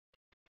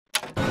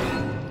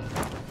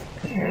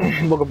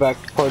Welcome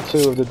back to part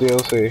 2 of the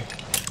DLC.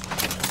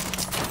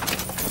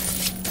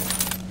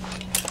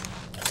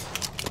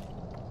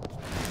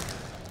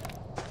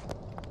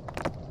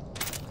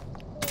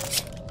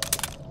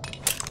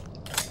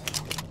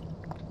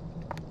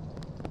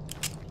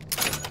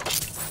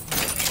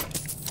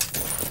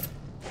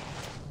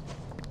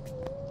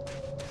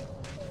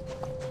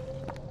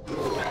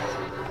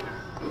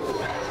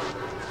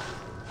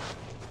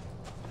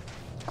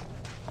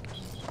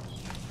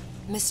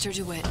 Mr.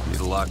 DeWitt. Need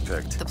a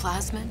lockpicked. The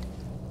plasmid?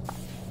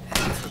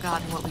 Have you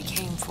forgotten what we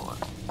came for?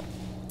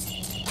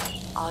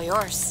 All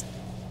yours.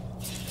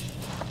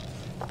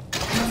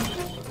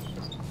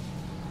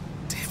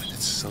 Damn it,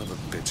 that son of a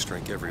bitch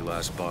drank every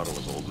last bottle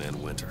of Old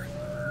Man Winter.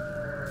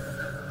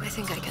 I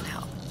think I can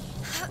help.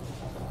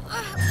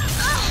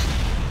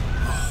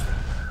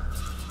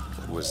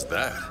 What was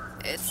that?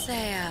 It's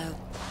a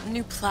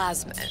new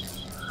plasmid.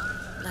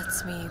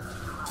 Lets me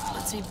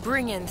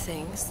bring in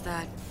things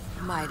that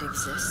might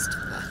exist,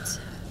 but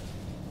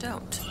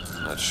don't.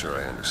 I'm not sure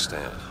I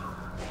understand.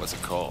 What's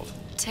it called?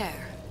 Tear.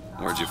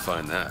 Where'd you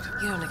find that?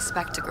 You don't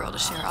expect a girl to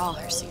share all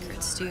her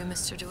secrets, do you,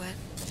 Mr. DeWitt?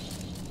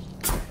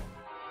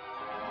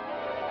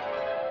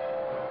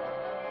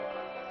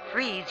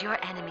 Freeze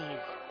your enemies.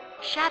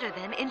 Shatter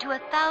them into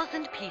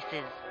 1,000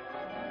 pieces.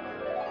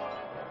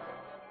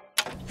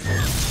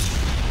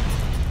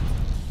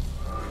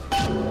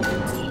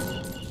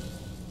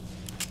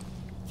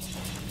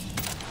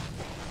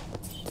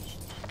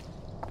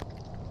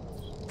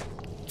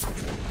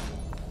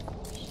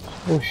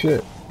 Oh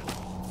shit.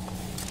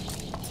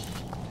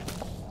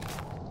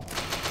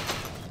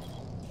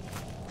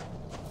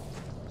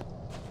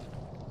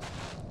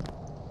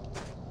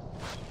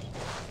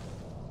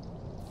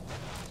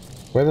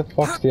 Where the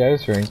fuck's the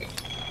ice rink?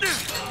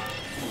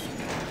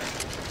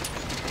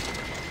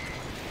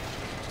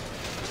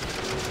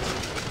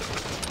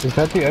 Is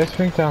that the ice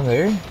rink down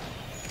there?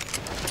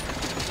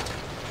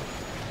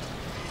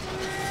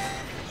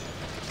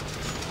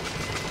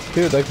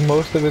 Dude, like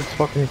most of it's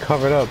fucking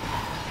covered up.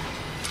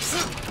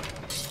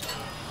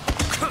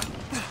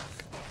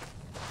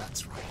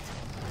 That's right.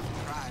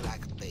 Cry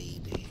like a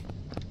baby.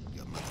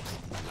 Your mother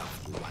didn't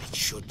love you, why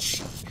should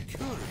she?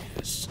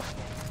 Curious.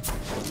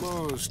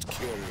 Most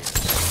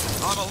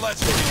curious. I'm a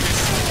legend!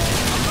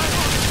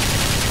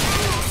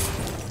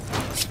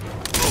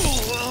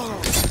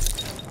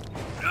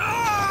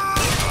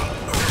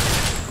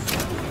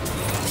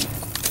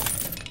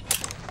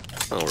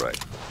 Alright.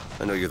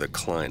 I know you're the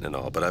client and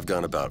all, but I've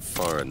gone about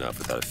far enough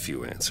without a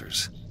few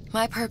answers.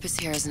 My purpose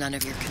here is none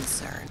of your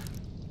concern.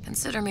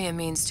 Consider me a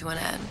means to an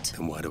end.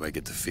 Then why do I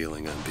get the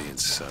feeling I'm being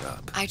set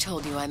up? I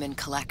told you I'm in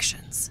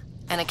collections.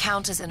 An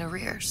account is in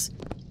arrears.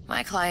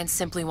 My clients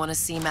simply want to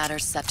see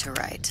matters set to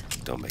right.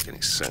 Don't make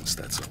any sense,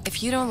 that's all.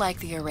 If you don't like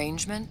the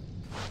arrangement,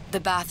 the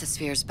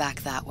bathysphere's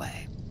back that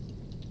way.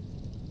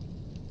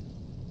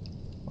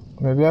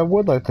 Maybe I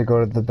would like to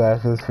go to the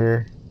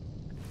bathysphere.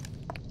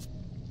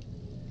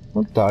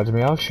 Don't dodge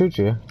me, I'll shoot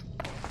you.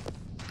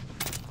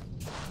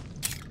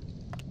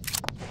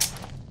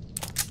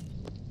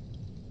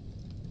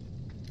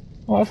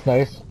 Oh, that's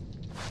nice.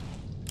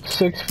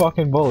 6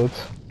 fucking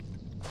bullets.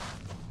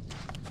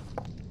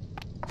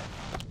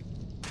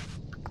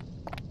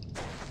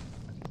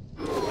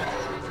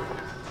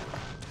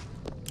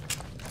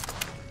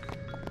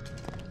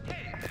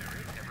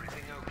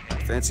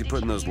 Fancy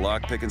putting those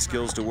lock-picking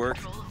skills to work?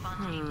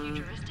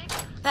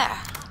 There.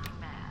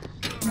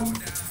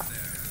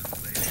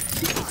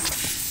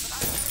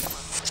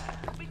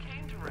 We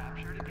came to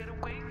Rapture to get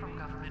away from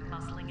government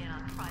muscling in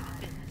on private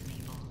business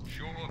people.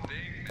 Sure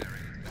thing,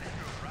 Mary.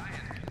 Andrew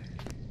Ryan can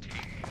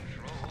take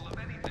control of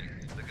anything.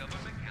 The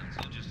government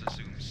council just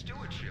assumes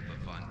stewardship of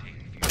Fontaine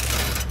Future.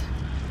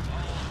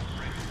 All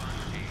Rick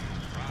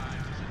Fontaine's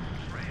crimes and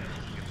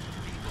betrayals against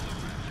the people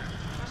of Rapture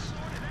are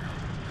sorted out.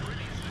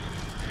 Pretty soon,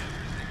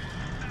 everything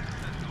will be back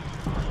to normal.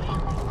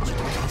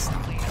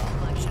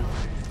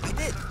 I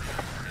did.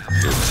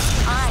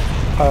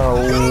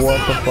 Oh, what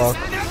the fuck?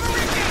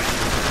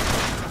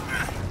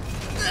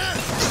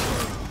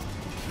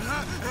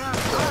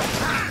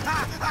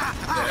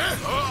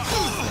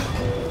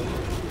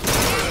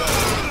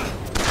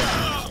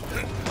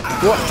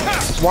 What?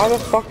 Why the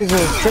fuck is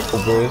it a triple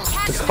burst?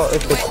 It's a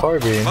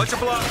carbine. Punch a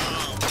block!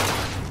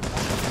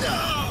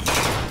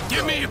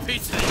 Give me a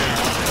piece of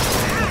that.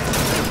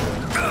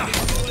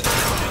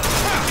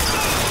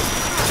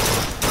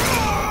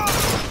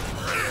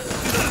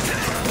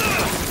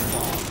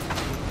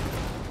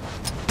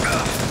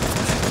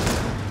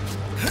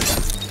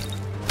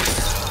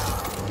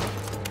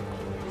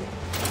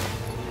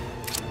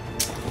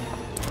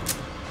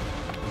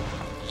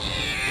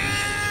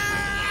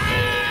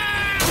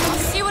 I'll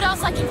see what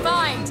else I can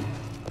find.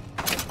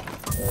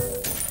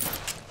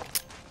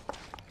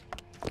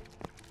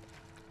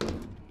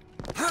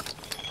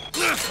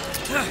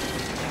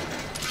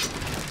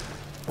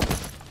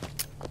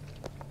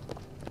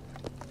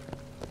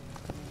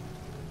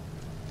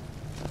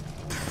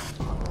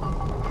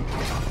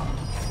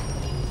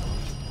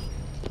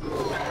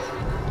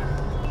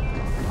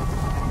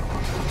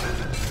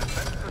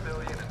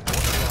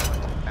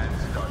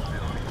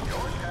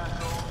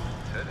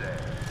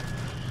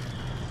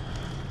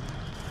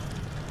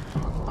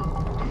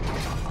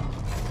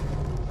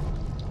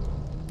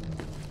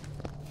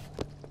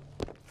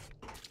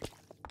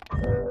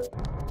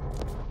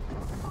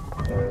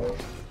 There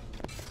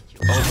you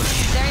go.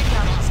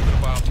 What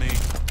about me?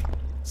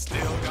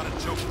 Still got a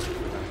joke.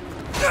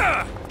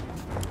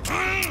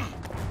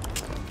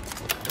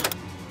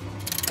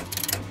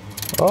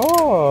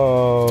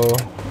 Oh.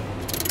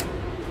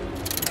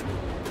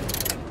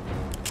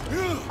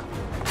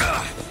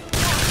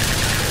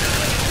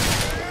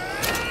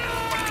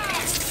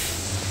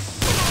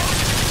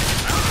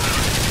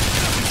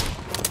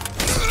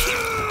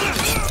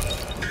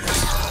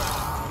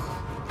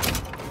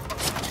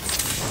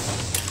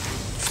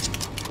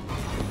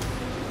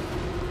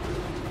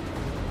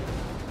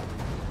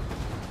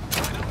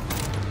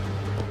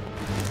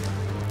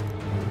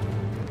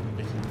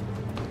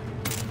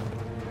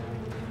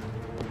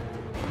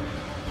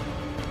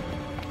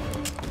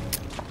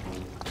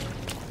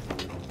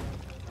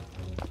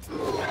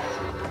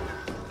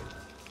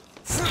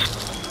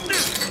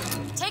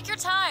 Take your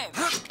time.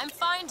 I'm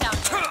fine down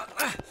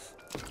here.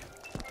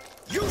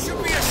 You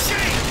should be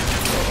ashamed!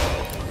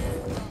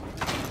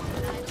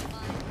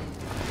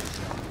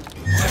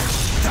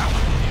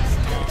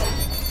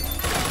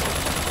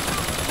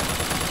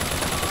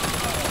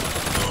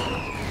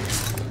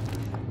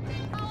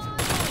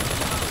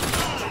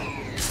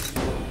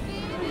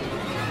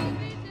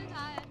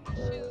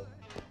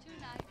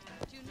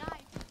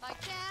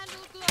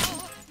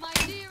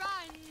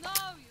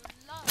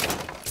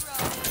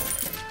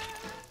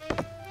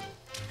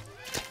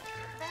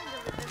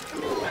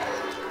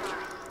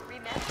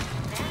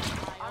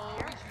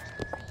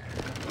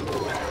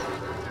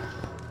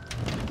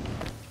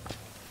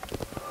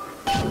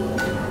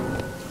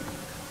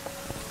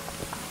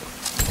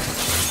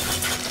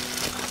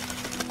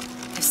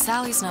 If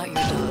Sally's not your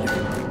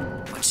daughter,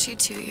 what's she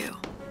to you?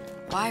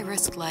 Why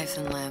risk life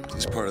and limb?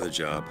 It's part of the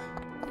job.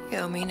 You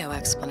owe me no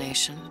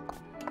explanation.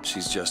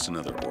 She's just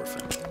another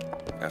orphan.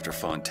 After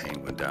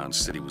Fontaine went down,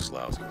 City was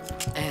lousy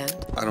with her.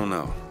 And? I don't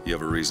know. You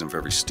have a reason for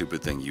every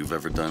stupid thing you've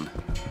ever done?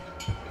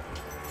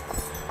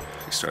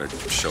 She started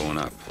showing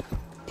up,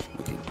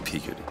 looking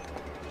peaked.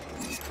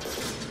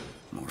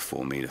 More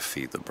fool me to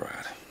feed the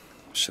brat.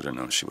 Should have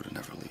known she would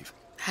never leave.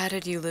 How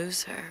did you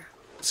lose her?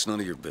 It's none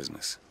of your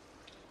business.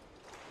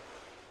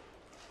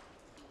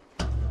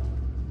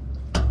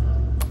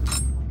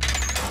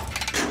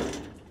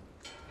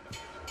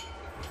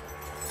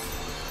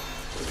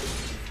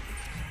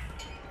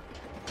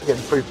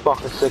 Getting pretty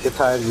fucking sick and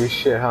tired of your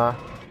shit, huh?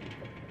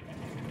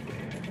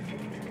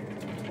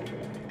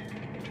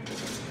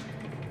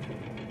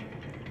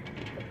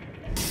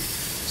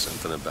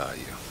 Something about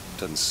you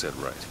doesn't sit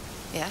right.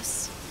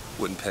 Yes?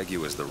 Wouldn't peg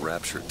you as the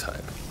raptured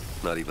type.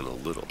 Not even a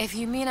little. If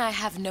you mean I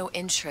have no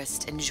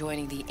interest in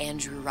joining the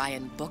Andrew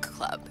Ryan book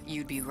club,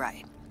 you'd be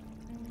right.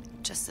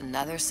 Just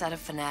another set of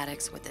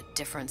fanatics with a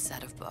different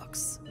set of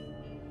books.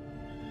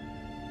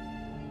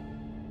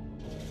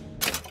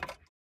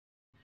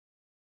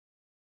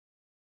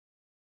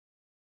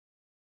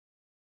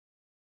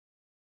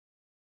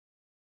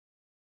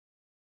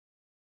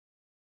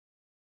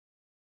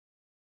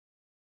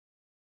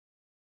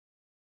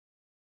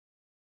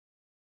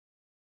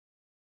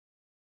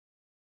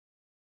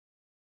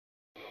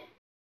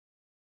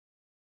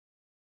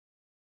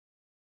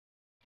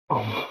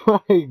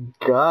 Oh my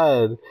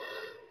god.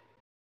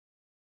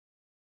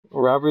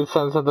 Robert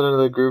sent something into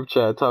the group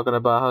chat talking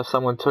about how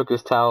someone took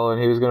his towel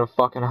and he was gonna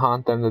fucking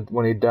haunt them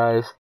when he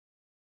dies.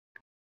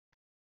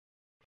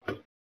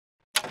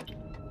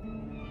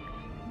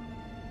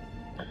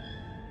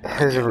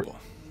 I gamble.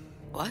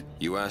 What?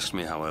 You asked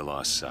me how I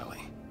lost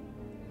Sally.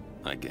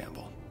 I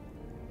gamble.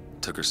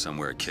 Took her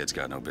somewhere kids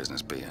got no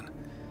business being.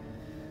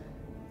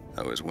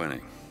 I was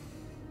winning.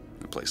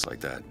 In a place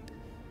like that,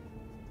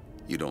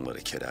 you don't let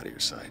a kid out of your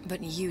sight.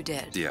 But you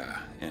did. Yeah,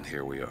 and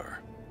here we are.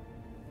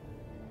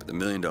 But the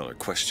million-dollar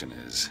question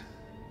is,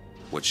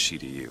 what's she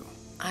to you?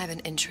 I have an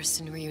interest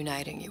in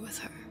reuniting you with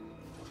her.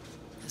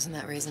 Isn't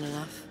that reason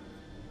enough?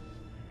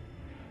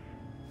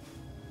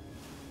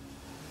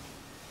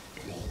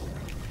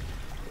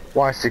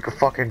 Why, so you could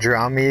fucking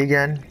drown me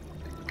again?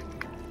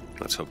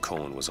 Let's hope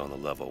Cohen was on the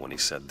level when he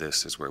said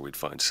this is where we'd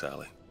find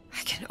Sally.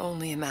 I can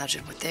only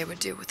imagine what they would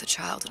do with a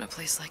child in a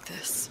place like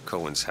this.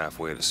 Cohen's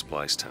halfway to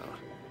Splicetown.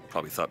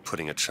 Probably thought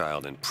putting a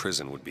child in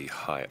prison would be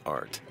high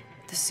art.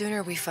 The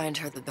sooner we find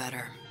her, the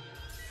better.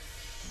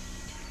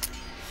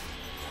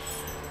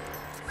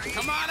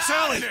 Come on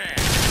Sally! out of there!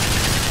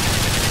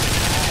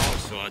 All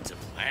sorts of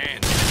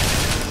plans.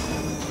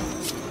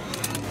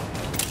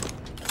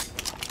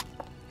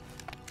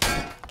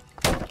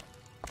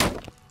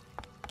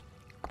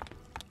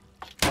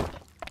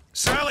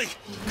 Sally!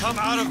 Come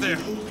out of there!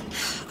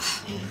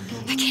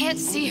 I can't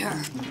see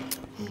her.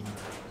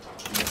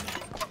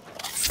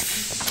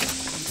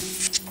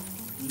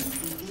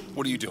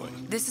 What are you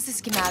doing? This is a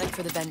schematic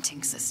for the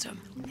venting system.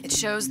 It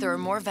shows there are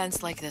more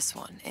vents like this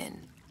one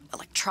in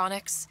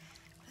electronics,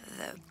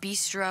 the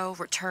bistro,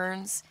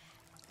 returns,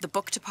 the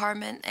book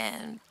department,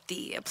 and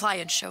the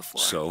appliance show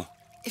floor. So?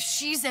 If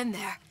she's in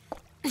there,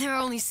 there are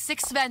only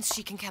 6 vents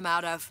she can come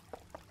out of.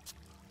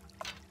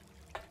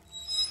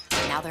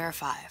 Now there are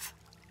 5.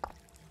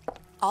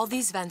 All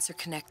these vents are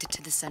connected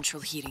to the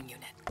central heating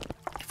unit.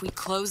 If If we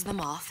close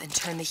them off and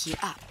turn the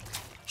heat up,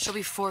 she'll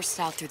be forced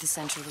out through the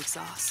central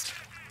exhaust.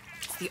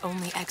 It's the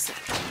only exit.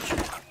 You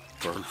want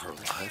to burn her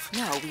alive?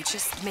 No, we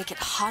just make it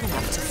hot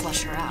enough to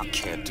flush her out.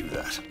 Can't do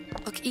that.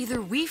 Look, either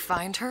we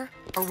find her,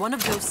 or one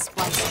of those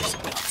splicers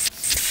will.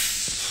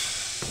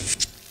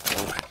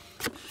 All right.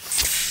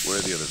 Where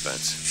are the other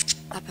vents?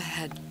 Up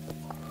ahead.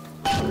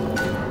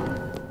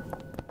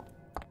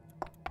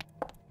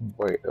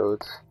 Wait,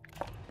 Oates.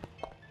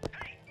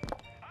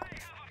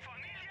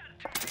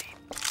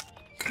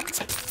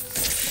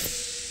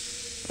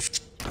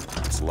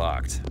 It's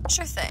locked.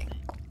 Sure thing.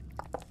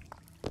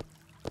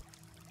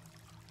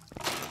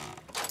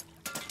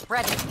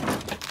 Ready.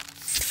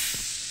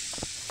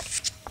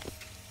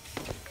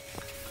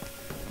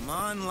 Come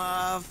on,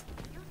 love.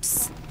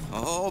 Psst.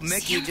 Oh,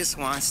 Mickey just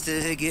wants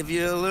to give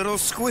you a little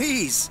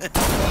squeeze.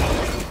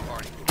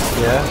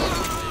 Yeah?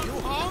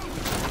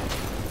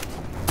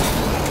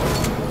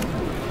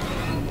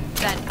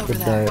 Then over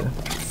Good there. night.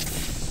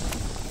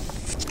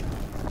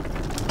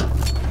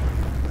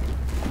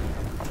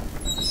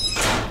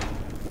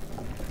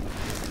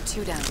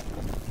 Two down.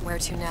 Where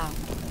to now?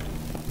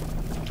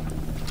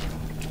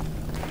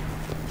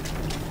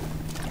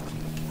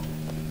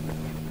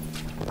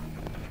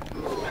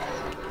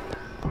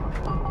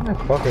 Yeah,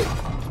 fuck it.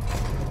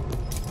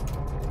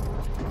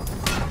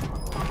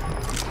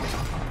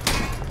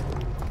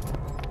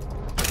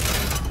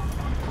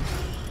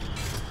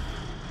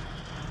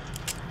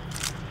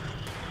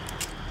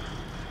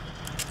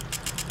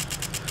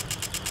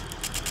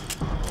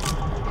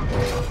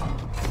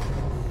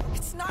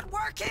 It's not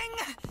working.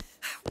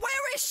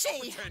 Where is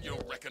she? And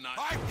you'll recognize.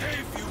 I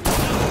gave you.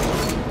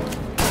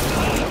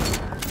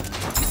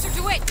 Mr.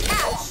 DeWitt,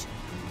 catch!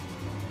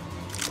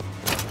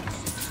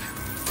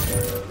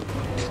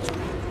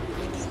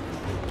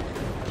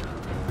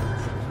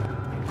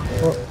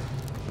 Oh.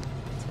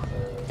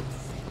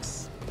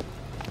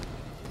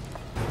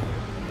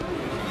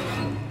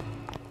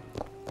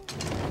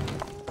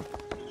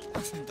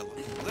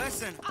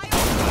 Listen.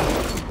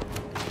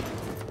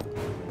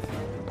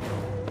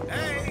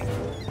 Hey.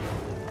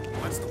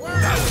 What's the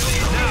word? That's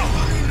it!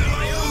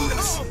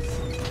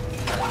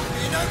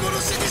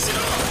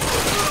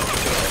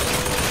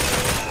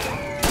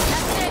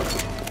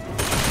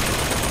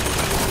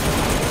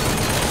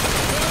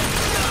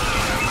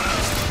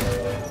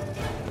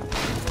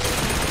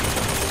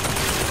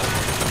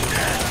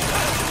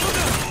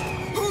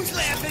 Who's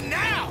laughing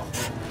now?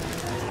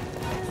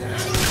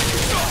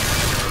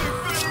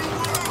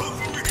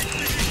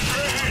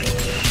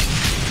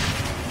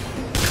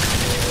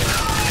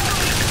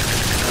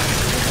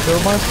 Kill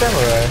my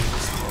samurai.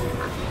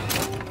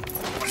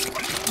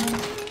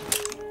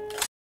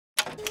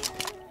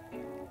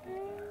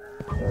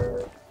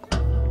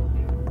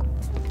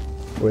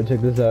 Wait,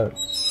 check this out.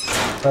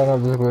 I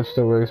don't know if this glitch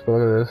still works, but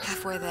look at this.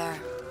 Halfway there.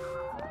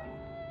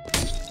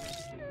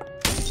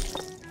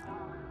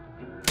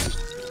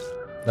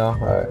 No?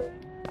 Alright.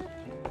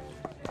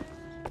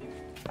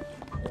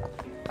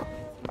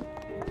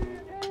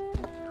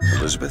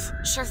 Elizabeth?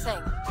 Sure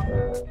thing.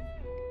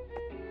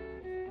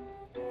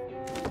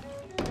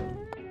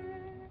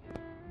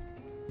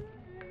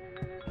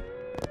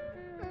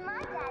 My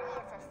daddy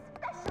is a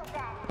special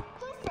daddy.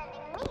 He's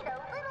sending me to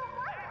Little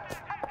Wonder,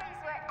 a place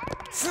where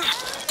everything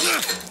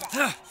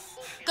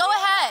Go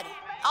ahead.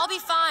 I'll be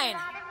fine.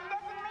 not if he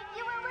doesn't make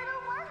you a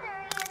little wonder,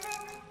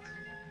 even.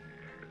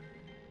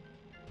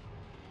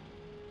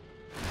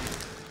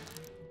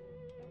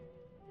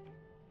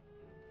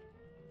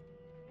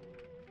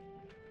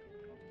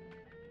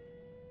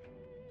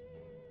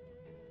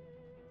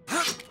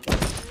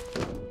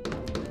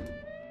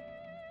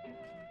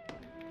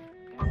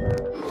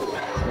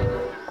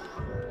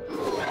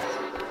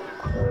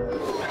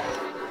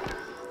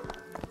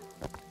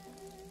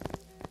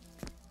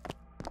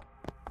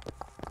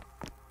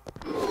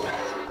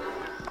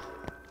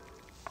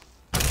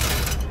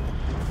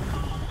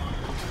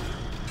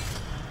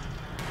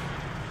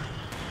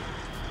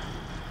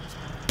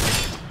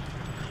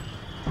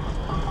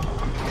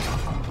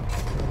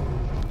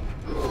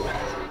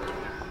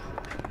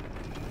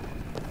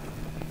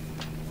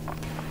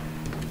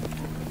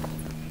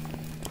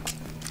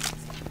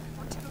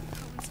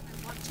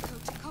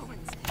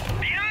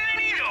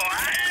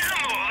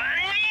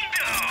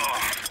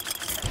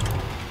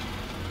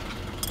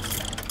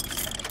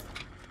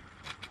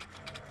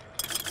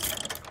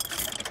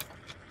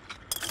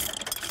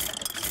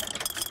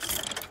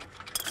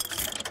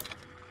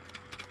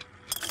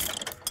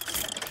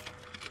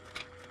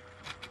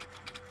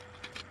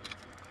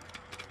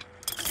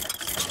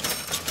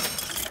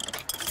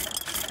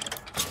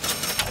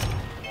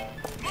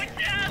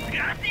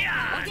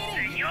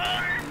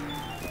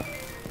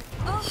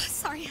 Oh,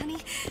 sorry, honey.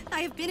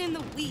 I have been in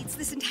the weeds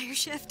this entire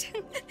shift.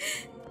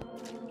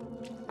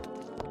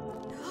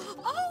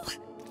 Oh,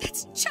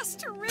 that's just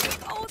terrific.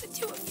 Oh, the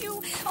two of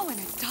you. Oh, and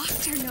a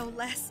doctor, no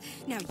less.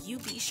 Now, you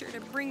be sure to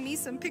bring me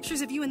some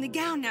pictures of you in the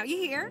gown now, you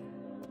hear?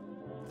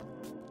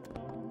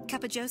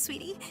 Cup of joe,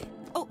 sweetie?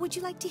 Oh, would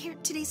you like to hear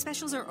today's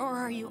specials, or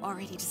are you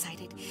already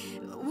decided?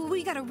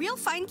 We got a real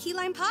fine key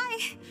lime pie.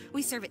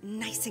 We serve it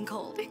nice and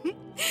cold.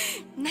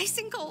 Nice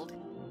and cold.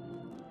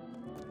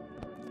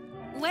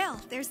 Well,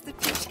 there's the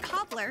peach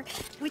cobbler,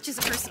 which is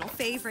a personal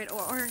favorite,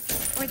 or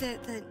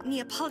the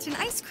Neapolitan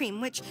ice cream,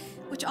 which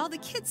all the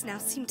kids now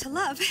seem to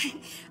love.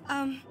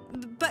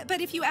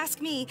 But if you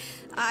ask me,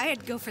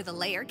 I'd go for the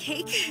layer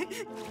cake.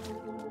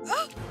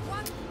 Oh,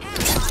 What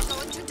am I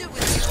going to do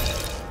with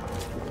you?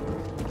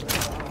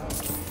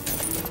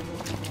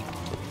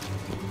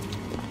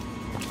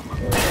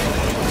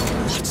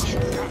 watch it.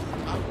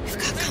 You've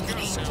got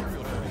company.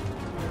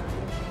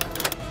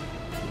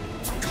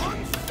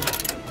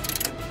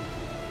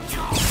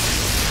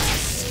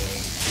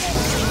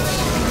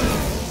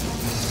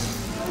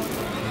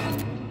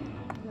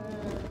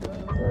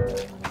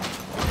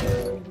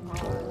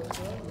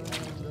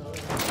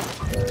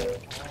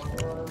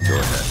 Go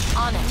ahead.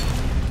 On it.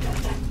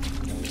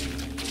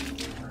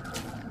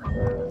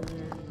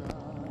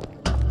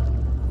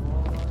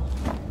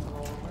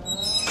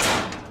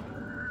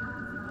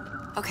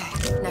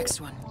 Okay,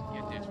 next one.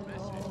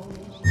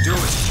 Do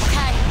it.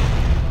 Okay.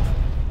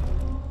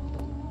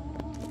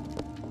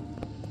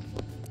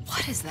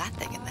 What is that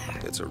thing in there?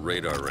 It's a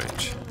radar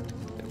range.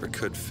 Never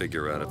could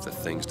figure out if the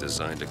thing's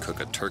designed to cook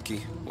a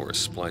turkey or a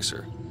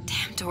splicer.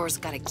 Damn door's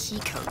got a key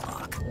code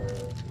lock.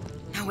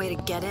 No way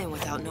to get in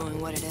without knowing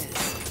what it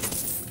is.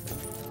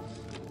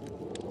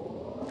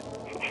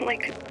 All I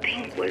could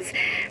think was,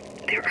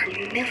 there are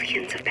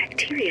millions of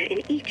bacteria in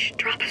each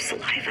drop of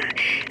saliva.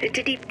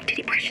 Did he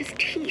brush his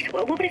teeth?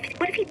 Well, what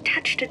if he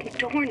touched a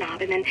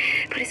doorknob and then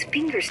put his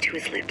fingers to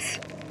his lips?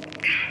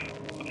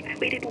 I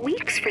waited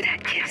weeks for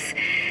that kiss.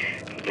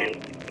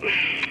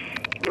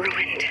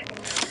 Ruined.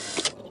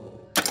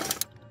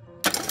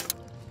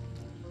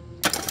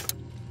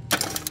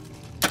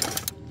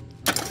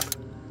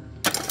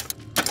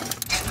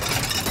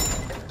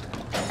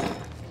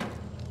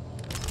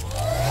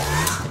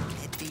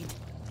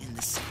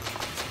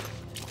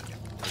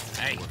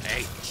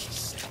 Hey.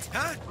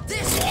 Huh?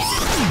 This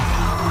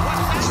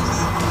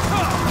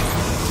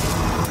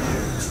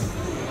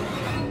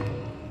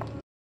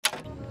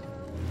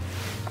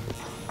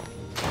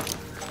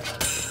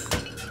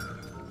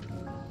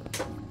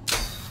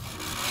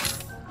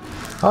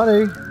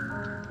Honey,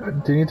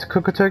 do you need to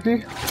cook a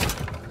turkey?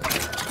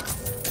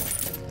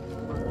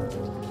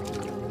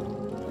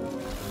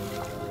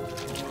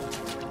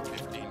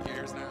 15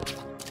 years now.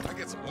 I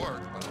get some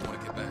work, but I want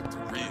to get back to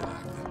real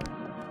acting.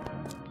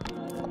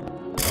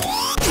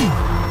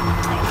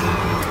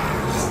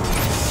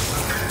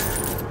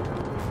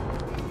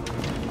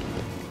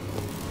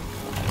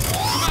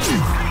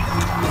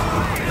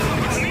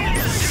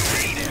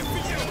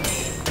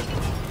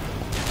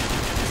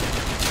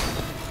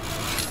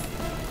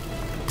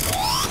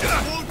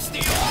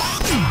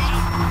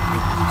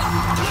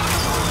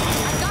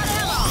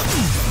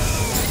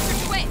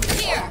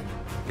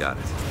 Got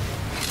it.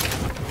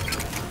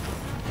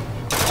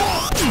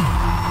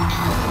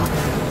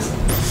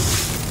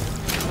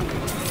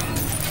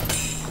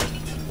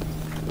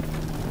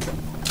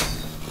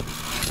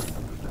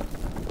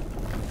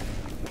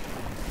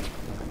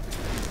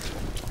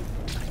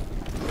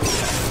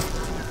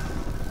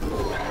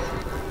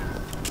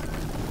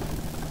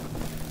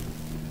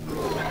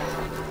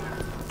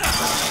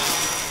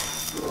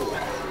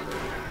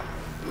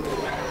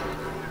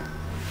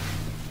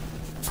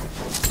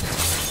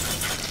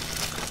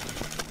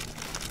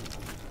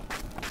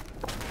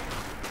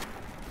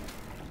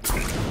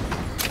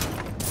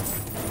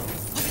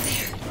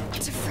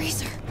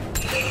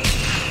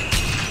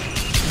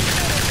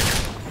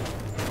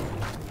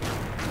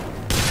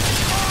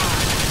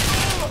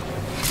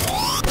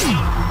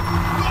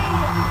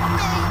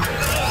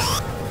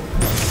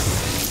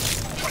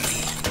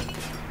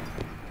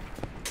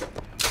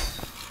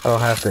 I'll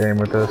have to aim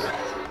with this.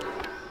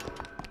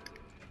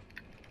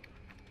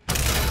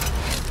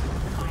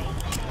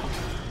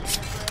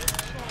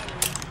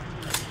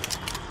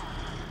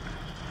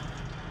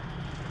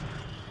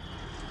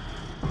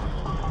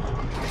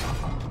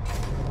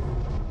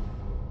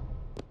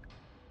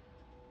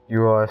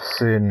 You are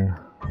sin.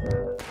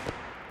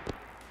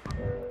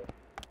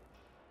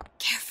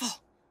 Careful.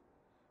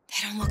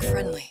 They don't look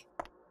friendly.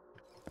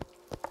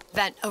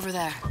 Vent over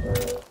there.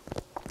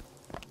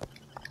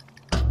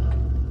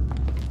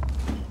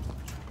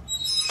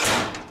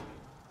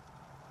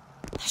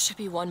 There should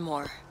be one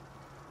more.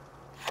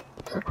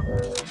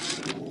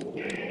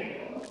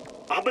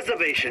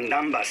 Observation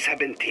number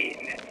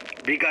 17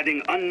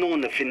 regarding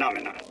unknown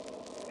phenomena.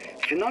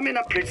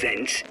 Phenomena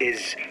presents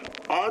is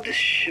odd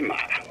shimmer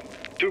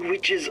through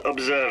which is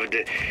observed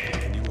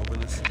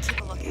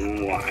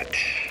what?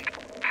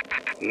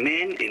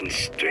 Men in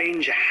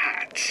strange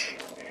hats,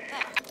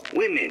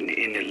 women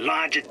in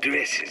large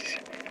dresses,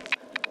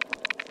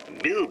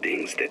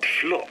 buildings that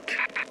float.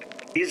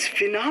 Is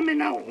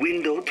phenomena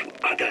window to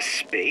other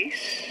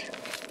space?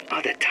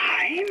 Other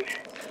time?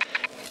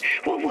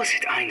 What was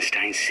it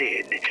Einstein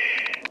said?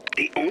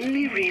 The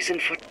only reason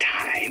for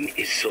time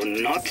is so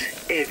not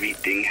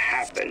everything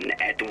happen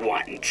at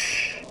once.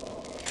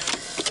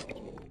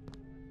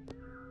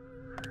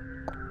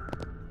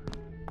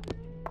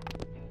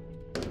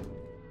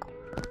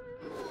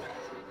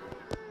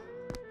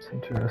 It's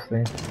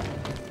interesting.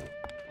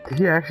 Did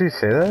he actually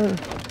say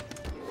that?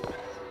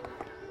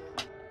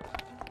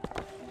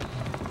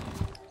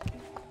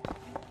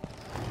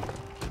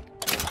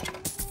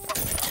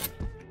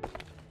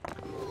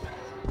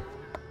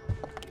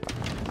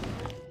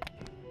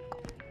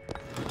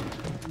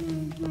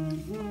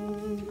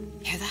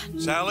 Hear that?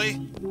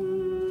 Sally?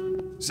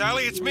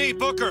 Sally, it's me,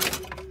 Booker.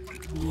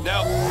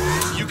 Now,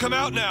 you come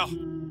out now.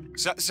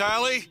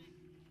 Sally?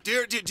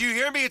 Dear, do you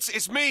hear me?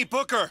 It's me,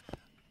 Booker.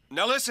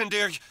 Now listen,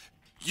 dear.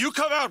 You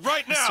come out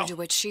right now! Mr.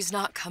 DeWitt, she's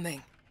not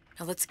coming.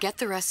 Now let's get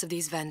the rest of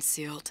these vents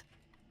sealed.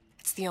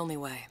 It's the only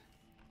way.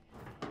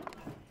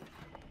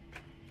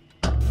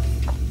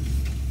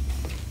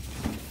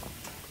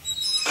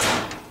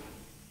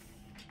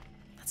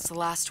 That's the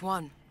last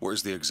one.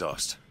 Where's the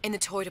exhaust? In the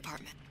toy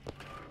department.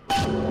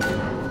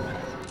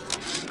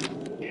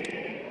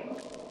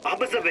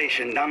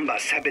 Observation number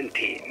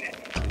 17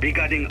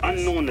 regarding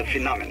unknown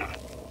phenomena.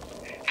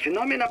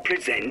 Phenomena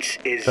presents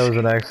is That was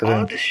an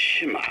accident. odd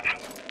shimmer,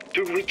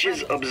 through which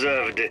is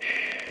observed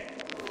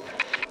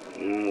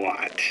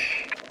what?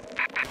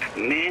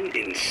 Men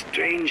in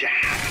strange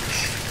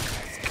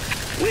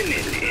hats,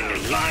 women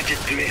in large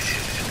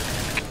dresses,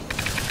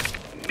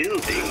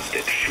 buildings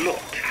that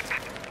float.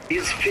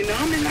 Is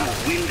phenomena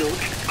windowed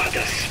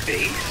other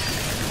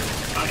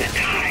space? Other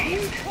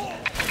time?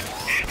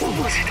 What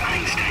was it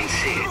Einstein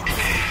said?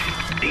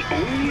 The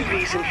only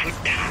reason for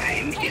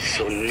time is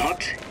so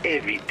not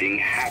everything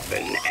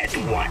happen at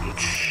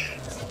once.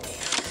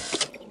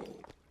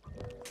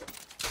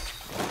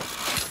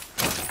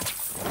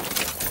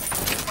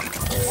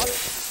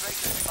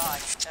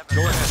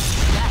 Go ahead.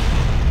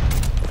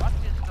 What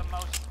is the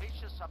most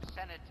vicious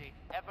obscenity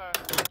ever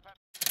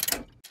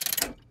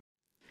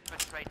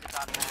perpetrated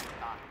on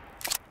mankind?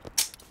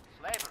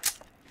 Slavery,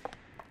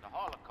 the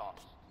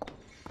Holocaust,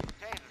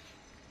 dictatorship.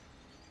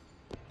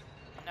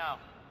 No.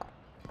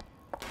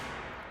 The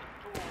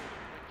tool with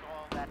which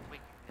all that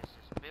wickedness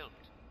is built.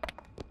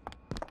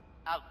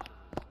 Altruism.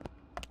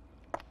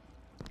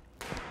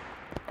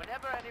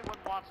 Whenever anyone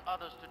wants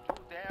others to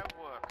do their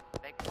work,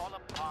 they call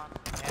upon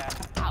their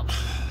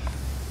altruism.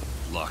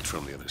 Locked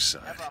from the other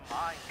side. Never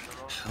mind your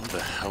own. How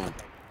the hell am...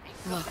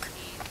 Look.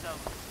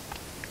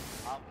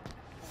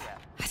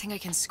 I think I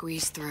can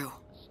squeeze through.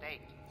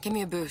 Give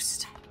me a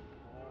boost.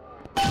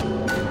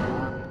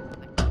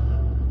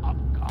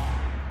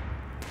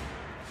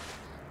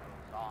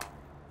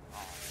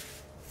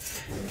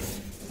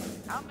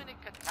 How many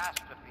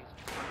catastrophes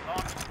were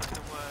launched with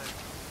the words,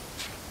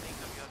 think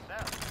of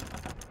yourself?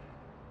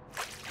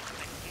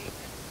 The king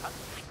and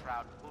country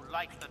crowd who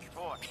light the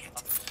torch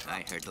of the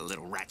I heard the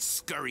little rat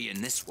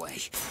scurrying this way.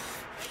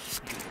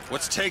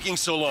 What's taking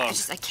so long?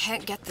 I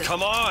can't get the...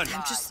 Come on!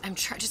 I'm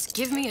trying, just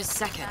give me a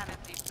second.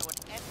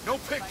 No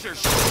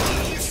pictures!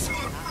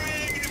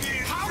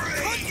 How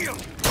could you?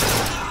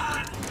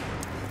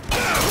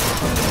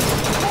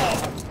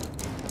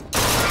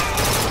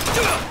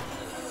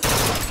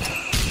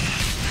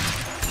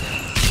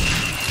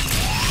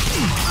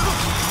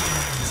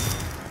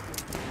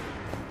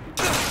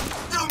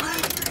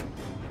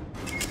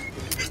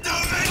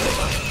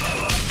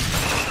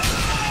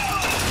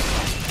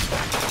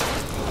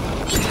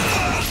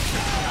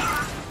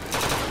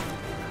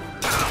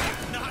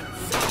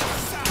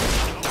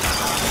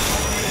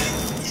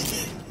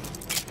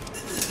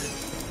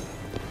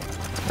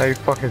 Are you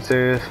fucking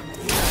serious?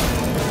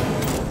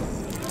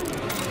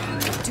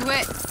 Do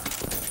it!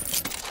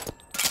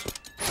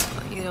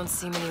 You don't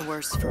seem any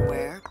worse for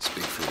wear.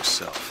 Speak for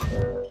yourself.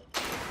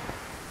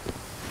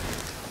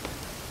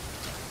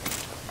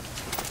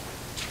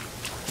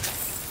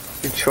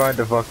 You tried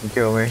to fucking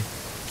kill me.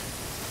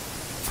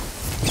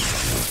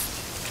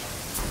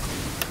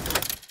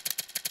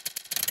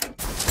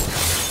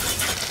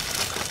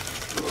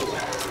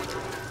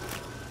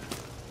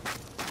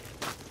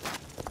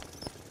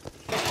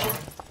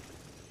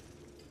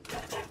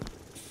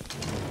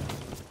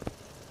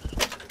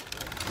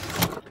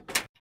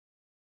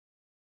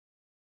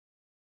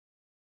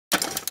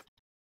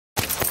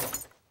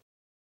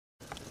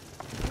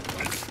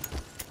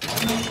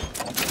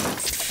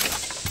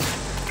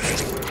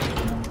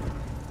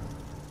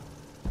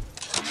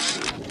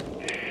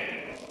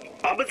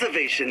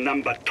 Observation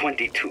number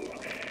 22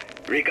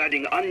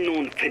 regarding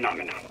unknown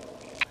phenomena.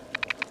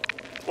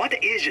 What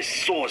is the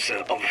source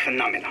of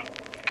phenomena?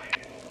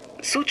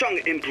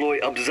 Suchong employ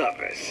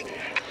observers.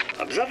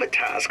 Observer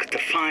task to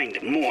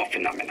find more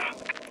phenomena.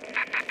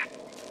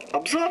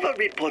 Observer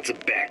reports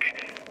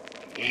back.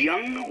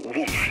 Young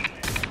woman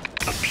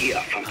appear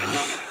from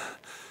phenomena.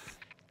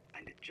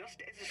 And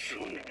just as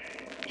soon,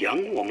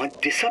 young woman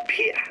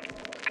disappear.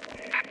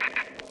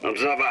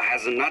 Observer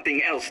has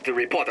nothing else to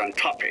report on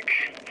topic.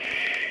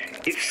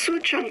 If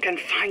Suchong can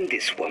find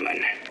this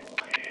woman,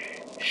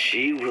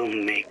 she will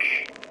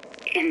make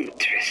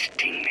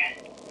interesting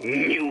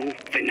new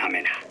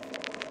phenomena.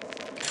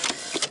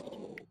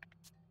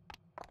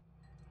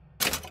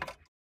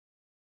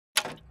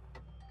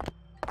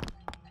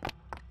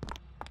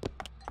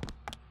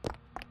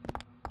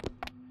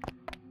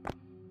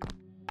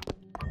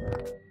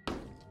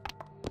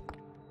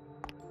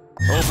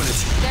 Open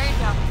it. There you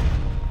go.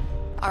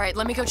 All right,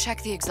 let me go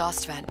check the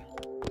exhaust vent.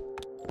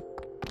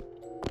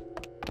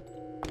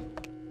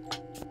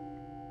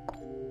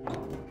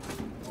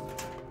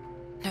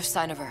 No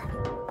sign of her.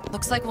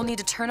 Looks like we'll need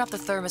to turn up the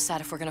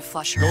thermostat if we're gonna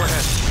flush her. Go ahead.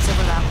 It's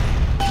over that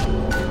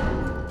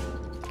way.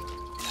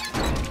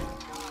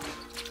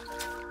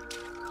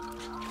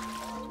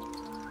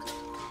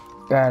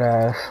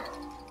 Badass.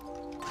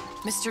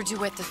 Mr.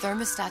 DeWitt, the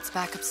thermostat's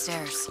back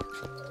upstairs.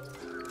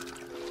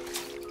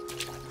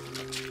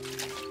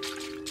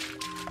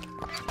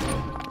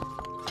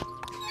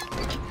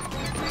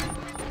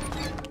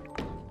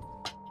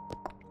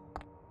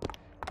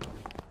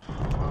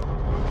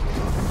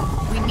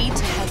 We need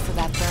to head for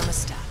that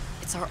thermostat.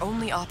 It's our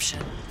only option.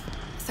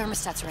 The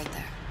thermostat's right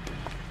there.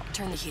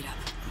 Turn the heat up.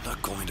 I'm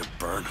not going to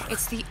burn her.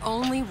 It's the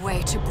only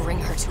way to bring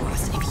her to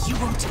us. If you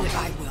won't do it,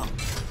 I will.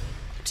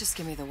 Just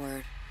give me the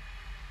word.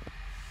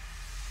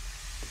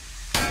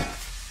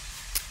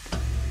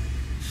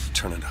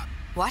 Turn it up.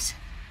 What?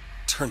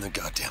 Turn the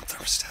goddamn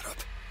thermostat up.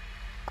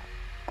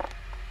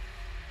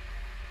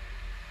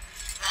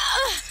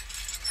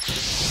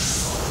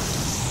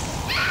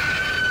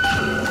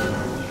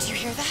 Do you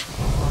hear that?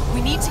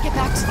 We need to get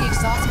back to the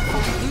exhaust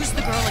before we lose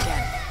the girl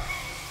again.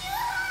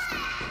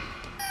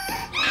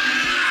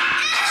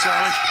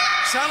 Sally!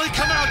 Sally,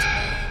 come out!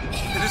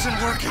 It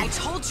isn't working. I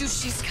told you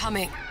she's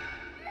coming.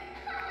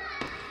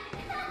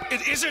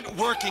 It isn't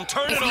working.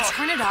 Turn it If we off.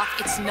 turn it off,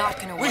 it's not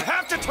gonna work. We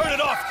have to turn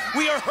it off.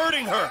 We are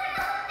hurting her.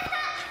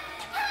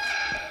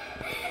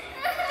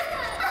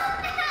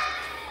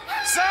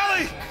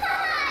 Sally!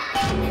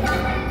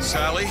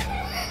 Sally?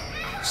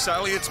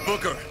 Sally, it's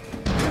Booker.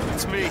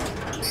 It's me.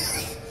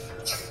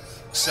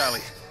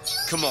 Sally,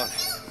 come on.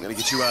 I'm gonna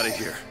get you out of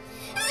here.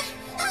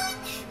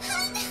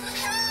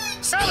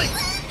 Sally!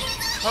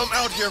 Come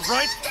out here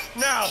right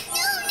now!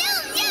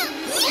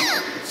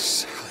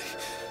 Sally.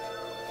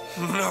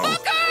 No.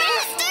 Booker!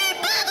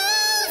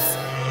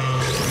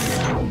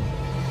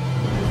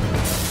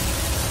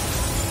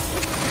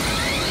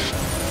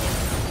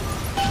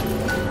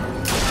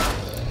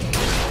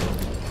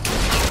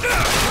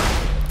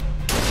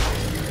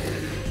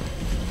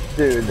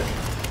 Dude.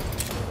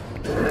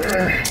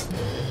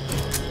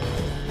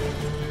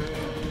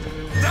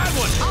 That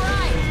one!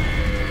 Alright!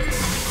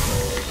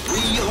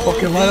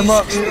 Fucking light him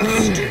up.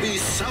 To be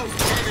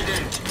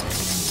self-evident.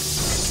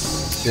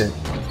 Shit.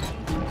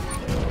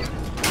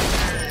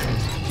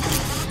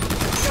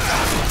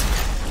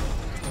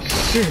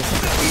 Shit.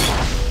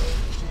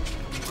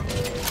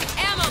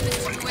 Ammo,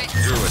 Mr. DeWitt.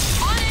 Do it.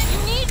 On it, you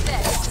need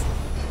this.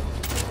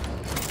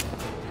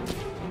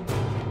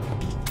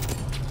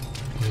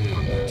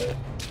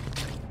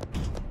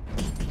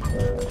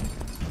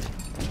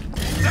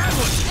 That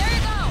one! There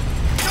you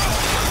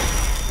go.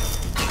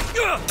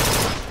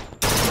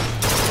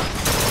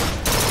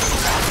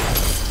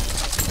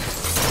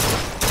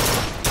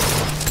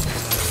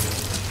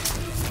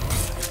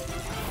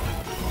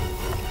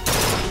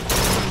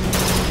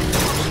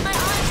 Keep my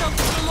eyes open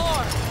for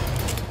more.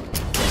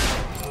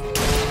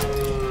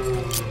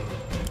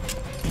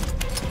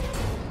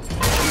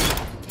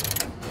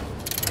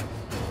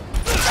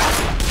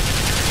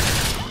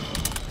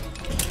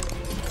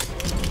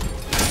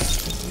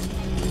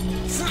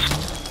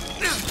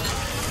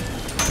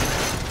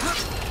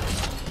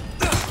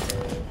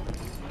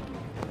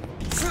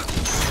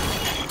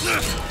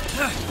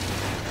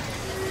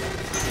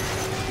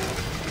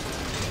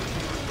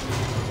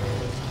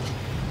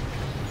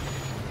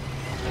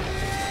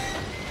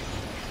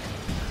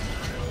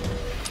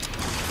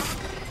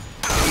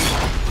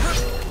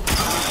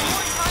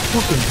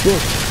 Fucking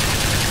bitch.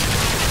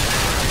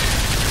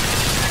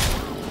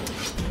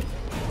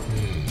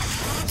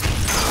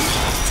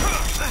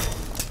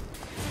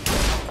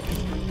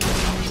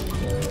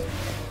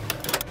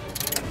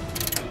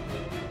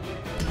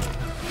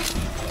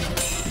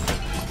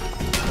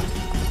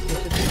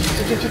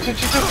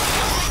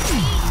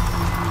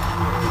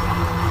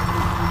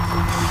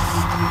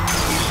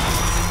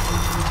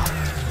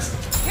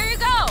 Here you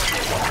go.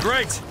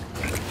 Great!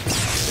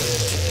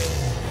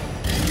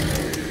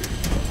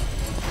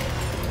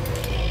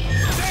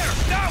 There!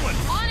 That one!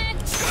 On it.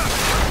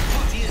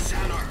 What is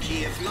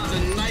anarchy if not a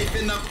knife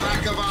in the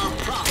back of our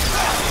prop?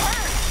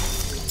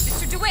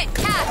 Mr. DeWitt,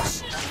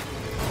 catch.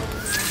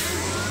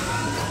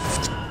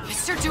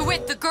 Mr.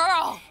 DeWitt, the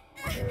girl.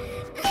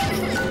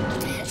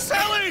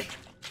 Sally!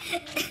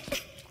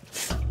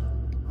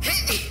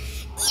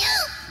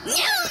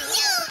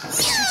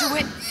 Mr.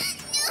 DeWitt,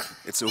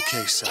 It's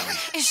okay, Sally.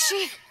 is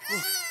she?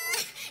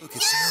 Look,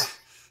 it's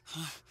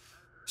Sarah.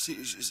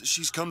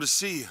 She's come to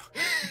see you.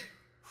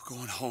 We're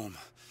going home.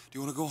 Do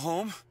you want to go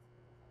home?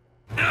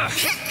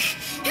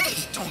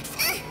 Don't,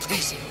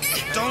 please,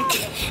 don't.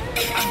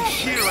 I'm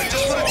here. I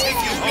just want to take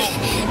you home.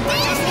 I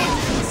just want.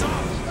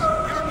 Stop.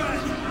 You're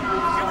back.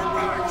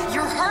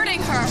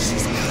 her!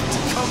 She's got to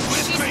come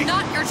with me! She's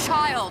not your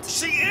child!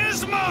 She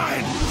is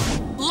mine!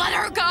 Let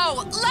her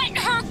go! Let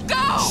her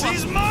go!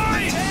 She's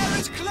mine! The tear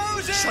is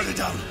closing! Shut it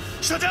down!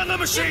 Shut down the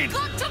machine! You've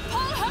got to pull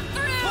her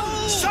through!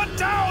 Pull! Shut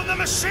down the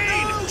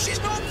machine! No, she's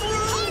not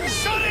through!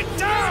 Shut it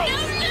down!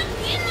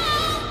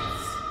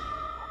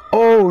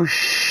 Oh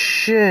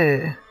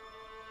shit!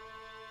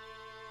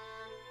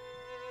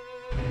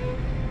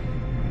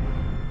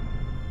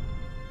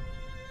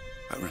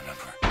 I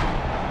remember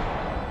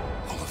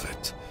all of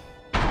it.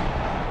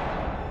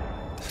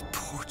 That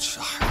poor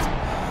child.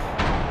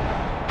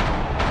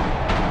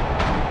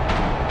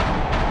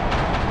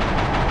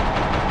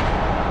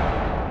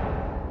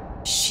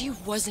 She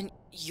wasn't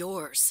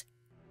yours,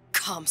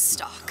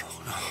 Comstock.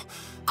 No.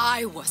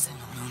 I wasn't.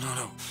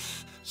 No.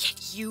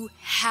 Yet you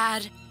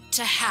had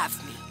to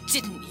have me,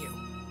 didn't you?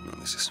 No,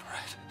 this isn't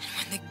right. And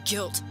when the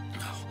guilt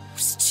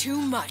was too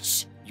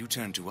much, You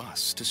turned to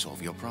us to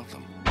solve your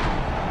problem.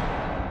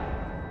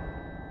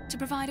 To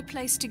provide a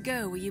place to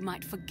go where you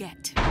might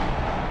forget.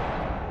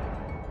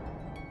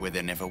 Where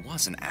there never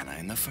was an Anna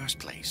in the first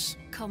place.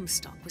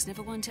 Comstock was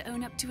never one to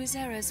own up to his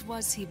errors,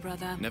 was he,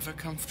 brother? Never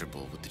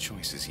comfortable with the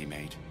choices he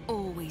made.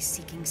 Always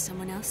seeking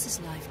someone else's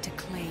life to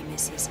claim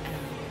as his own.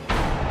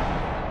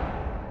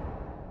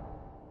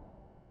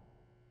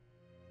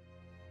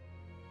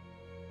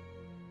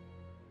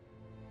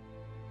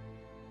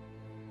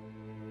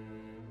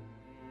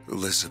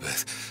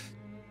 Elizabeth.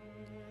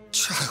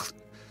 Child.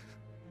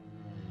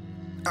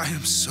 I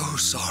am so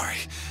sorry.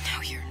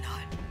 no, you're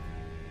not.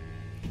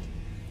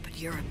 But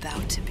you're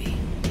about to be.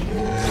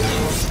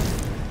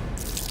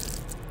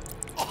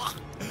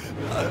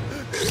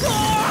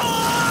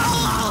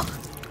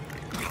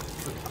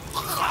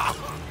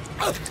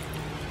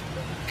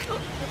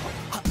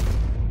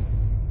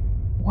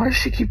 Why does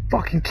she keep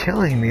fucking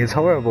killing me? It's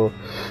horrible.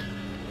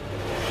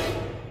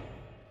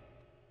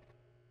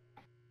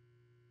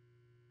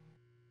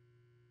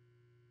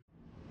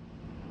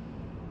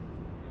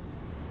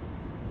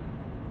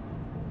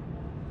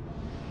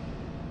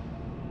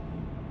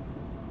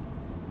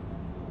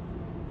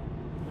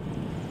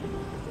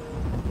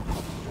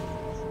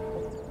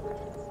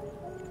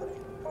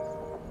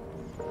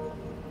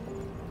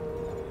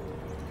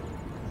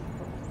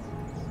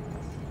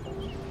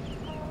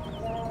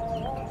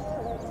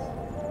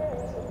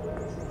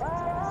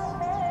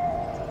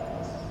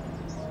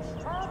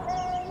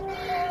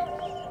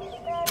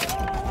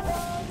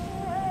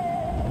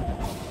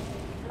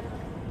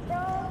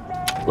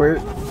 Wait.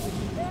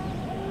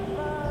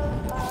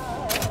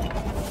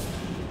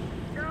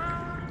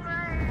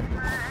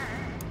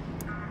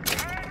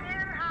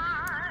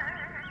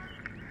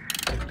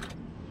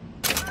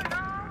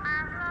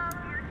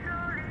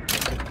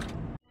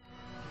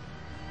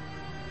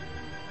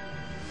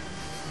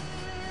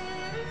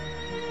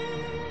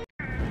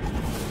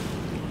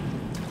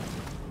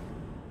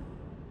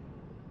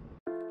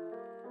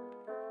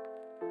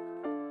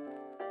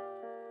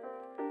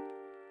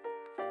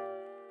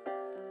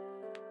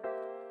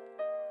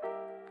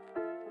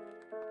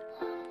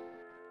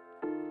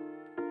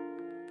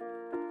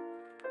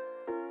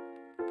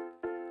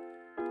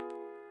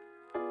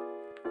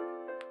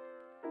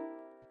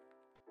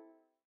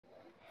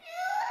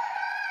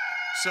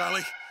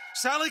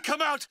 Sally,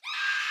 come out!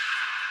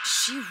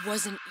 She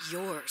wasn't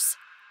yours,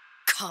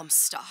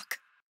 Comstock.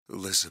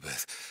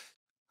 Elizabeth,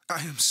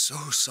 I am so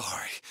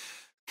sorry.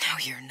 No,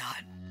 you're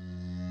not.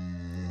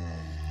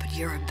 But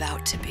you're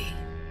about to be.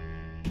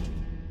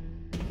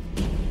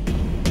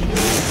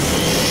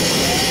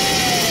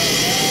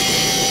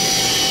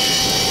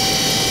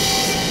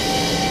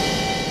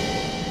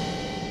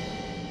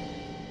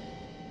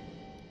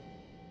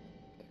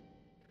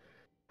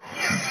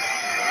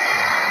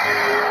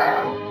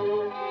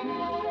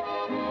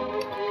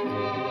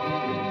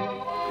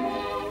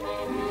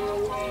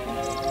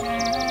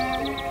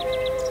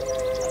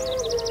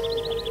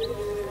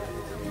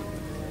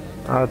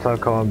 That's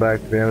not coming back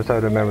to me. I'm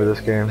starting to remember this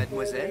game.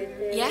 Mademoiselle?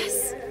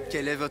 Yes?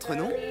 Quel est votre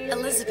nom?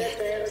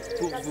 Elizabeth.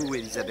 Pour vous,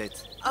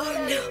 Elisabeth. Oh,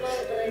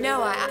 no.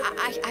 No,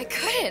 I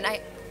couldn't.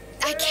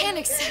 I can't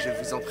accept... Je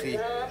vous en prie.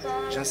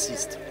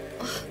 J'insiste.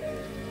 Oh,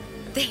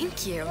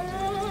 thank you.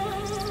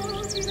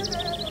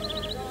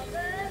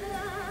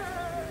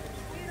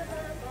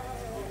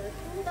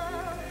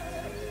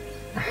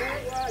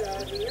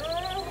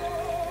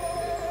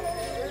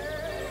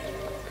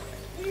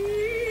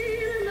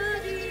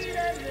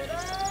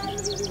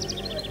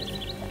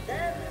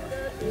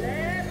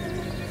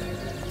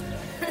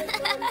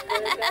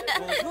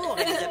 Bonjour,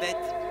 Elisabeth.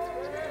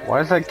 Why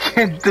is that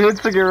kid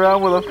dancing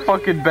around with a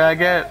fucking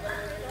baguette?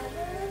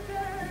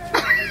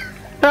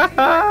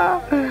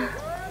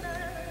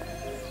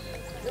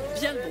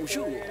 Bien le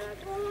bonjour.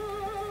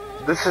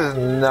 This is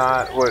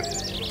not what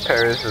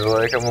Paris is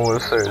like. I'm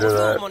almost certain of Bonjour,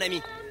 that. mon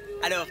ami.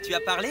 Alors, tu as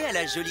parlé à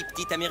la jolie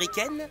petite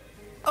américaine?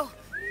 Oh,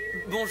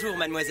 bonjour,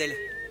 mademoiselle.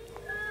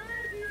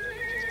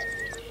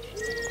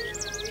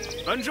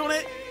 Bonne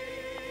journée.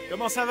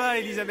 Comment ça va,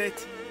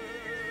 Elisabeth?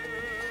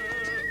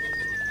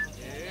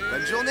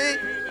 Bonne journée.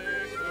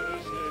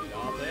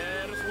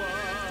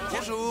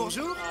 Bonjour.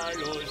 Bonjour.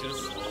 Allô, je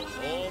sens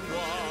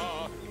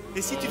moi.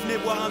 Et si tu venais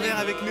boire un verre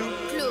avec nous?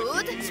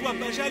 Claude? Sois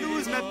pas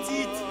jalouse, ma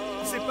petite.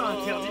 C'est pas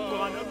interdit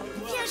pour un homme.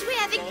 Viens jouer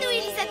avec nous,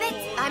 Elisabeth.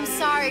 I'm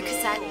sorry,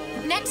 Cosette.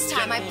 Next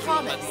time, I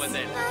promise.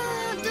 Mademoiselle.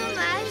 Oh,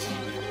 dommage.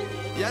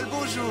 Il y a le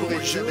bonjour,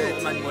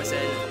 Elisabeth.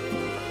 Mademoiselle.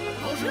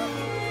 Bonjour.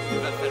 Il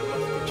va falloir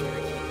que tu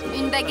m'équites.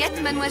 Une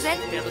baguette, mademoiselle?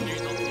 Perdu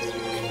dans tes yeux.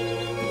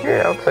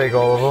 Yeah, I'll take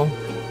all of them.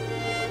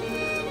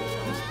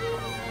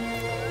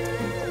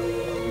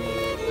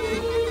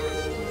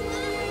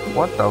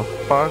 What the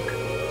fuck?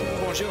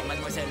 Bonjour,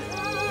 mademoiselle.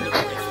 Le vent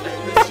est frais,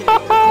 le ciel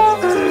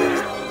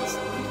est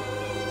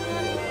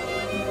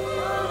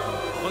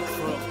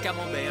Roquefort,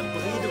 camembert,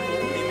 brie de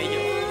Meaux, les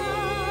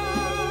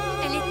meilleurs.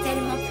 Elle est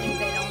tellement plus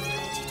belle en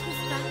vrai, tu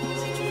trouves pas?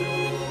 Si tu veux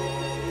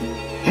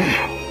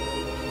l'en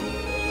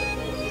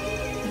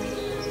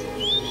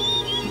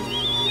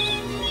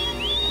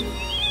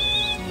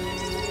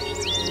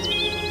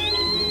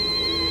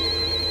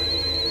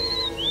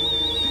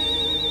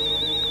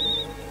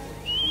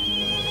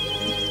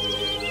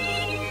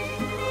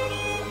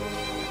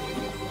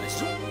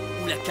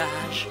Ou la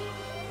cage.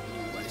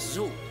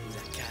 L'oiseau ou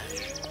la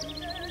cage.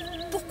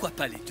 Pourquoi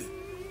pas les deux?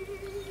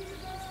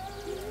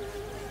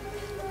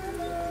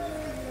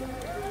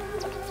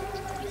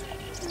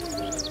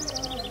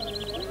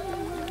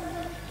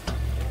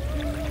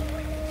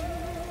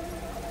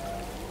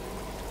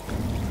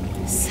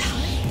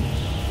 Sally?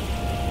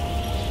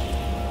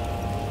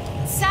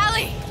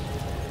 Sally!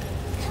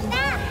 Come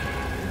back.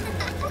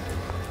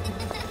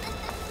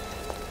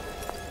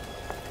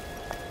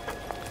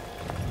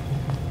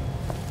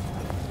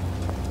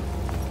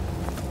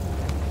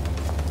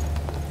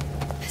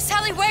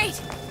 Sally,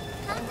 wait!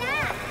 Come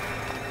back.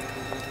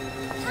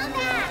 Come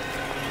back.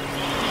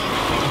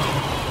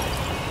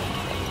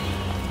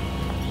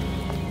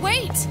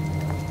 Wait!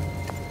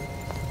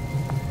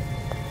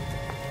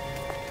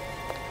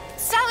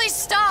 Sally,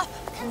 stop!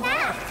 Come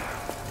back.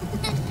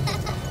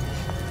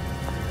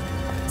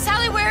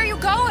 Sally, where are you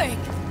going?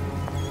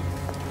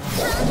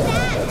 Come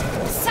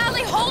back.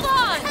 Sally, hold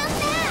on! Come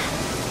back.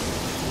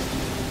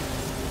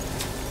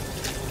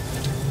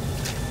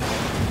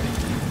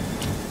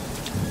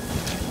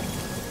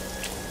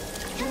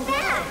 Come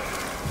back.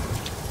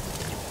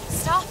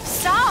 Stop,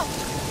 stop!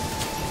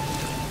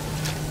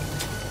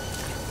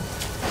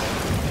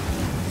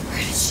 Where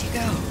did she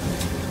go?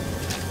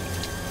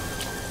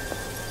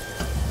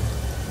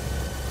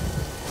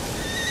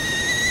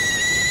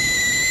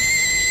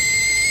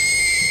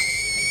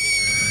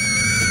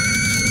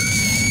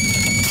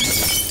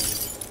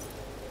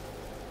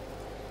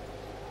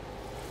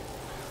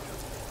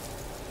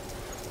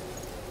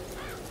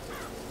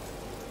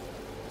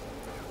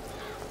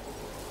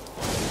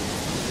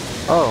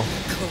 Oh.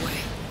 Go away.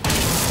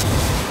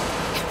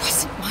 It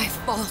wasn't my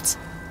fault.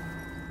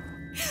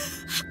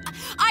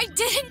 I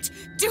didn't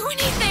do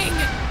anything!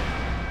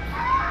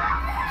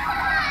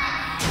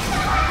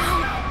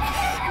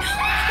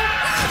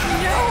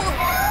 No,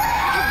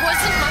 it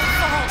wasn't my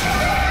fault.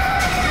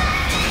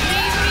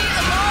 Leave me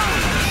alone!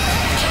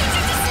 Can't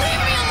you just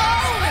leave me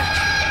alone?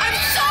 I'm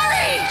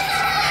sorry!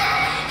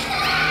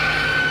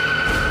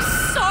 I'm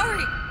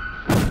sorry.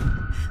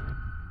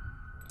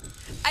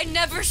 I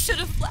never should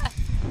have left.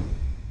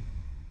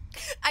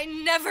 I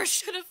never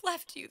should have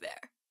left you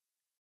there.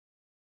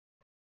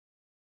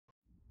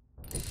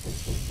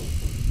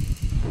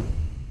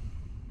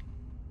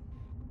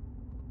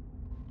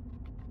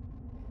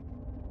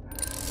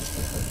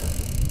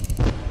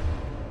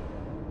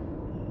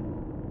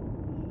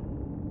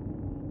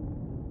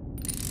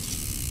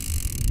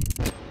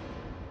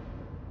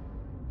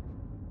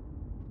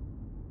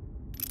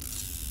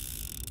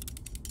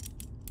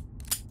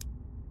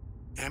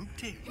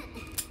 Empty.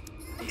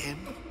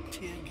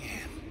 Empty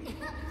again.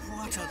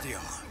 What are the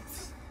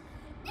odds?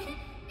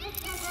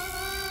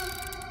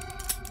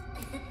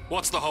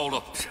 What's the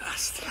holdup?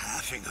 Just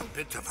having a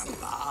bit of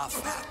a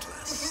laugh,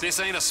 Atlas. This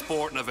ain't a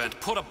sporting event.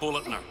 Put a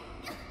bullet in her.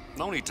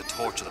 No need to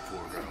torture the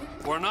poor girl.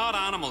 We're not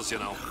animals, you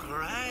know. All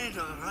right,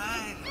 all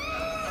right.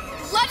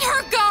 Let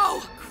her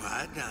go!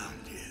 Quiet down,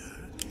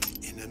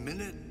 dear. In a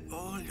minute,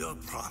 all your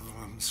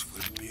problems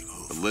will be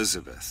over.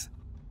 Elizabeth,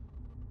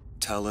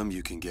 tell him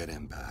you can get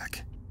him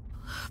back.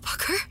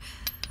 Booker?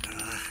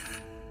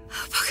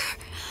 Booker,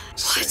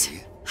 what?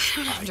 I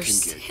don't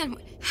understand.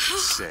 How?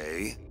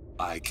 Say,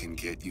 I can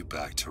get you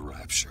back to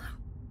Rapture.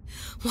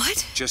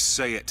 What? Just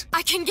say it.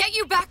 I can get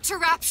you back to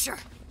Rapture.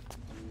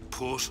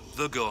 Put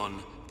the gun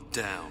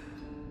down.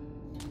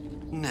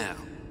 Now,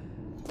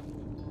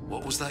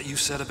 what was that you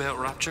said about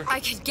Rapture?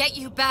 I can get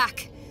you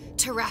back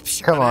to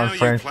Rapture. Come on, How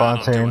Frank you plan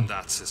on doing Fontaine.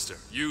 that, sister?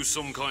 You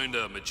some kind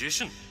of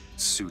magician?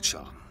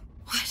 Suchong.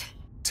 What?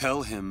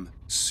 Tell him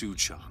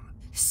Suchong.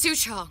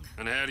 Suchong.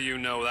 And how do you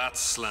know that,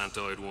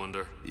 slant-eyed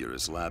wonder? You're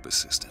his lab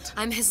assistant.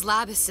 I'm his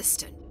lab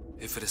assistant.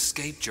 If it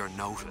escaped your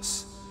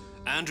notice,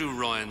 Andrew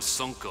Ryan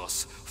sunk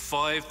us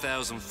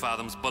 5,000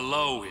 fathoms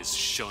below his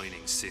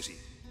shining city.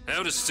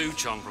 How does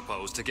Suchong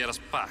propose to get us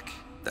back?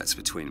 That's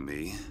between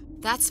me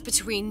That's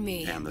between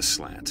me and the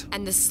slant.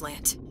 and the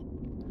slant.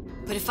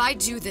 But if I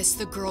do this,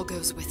 the girl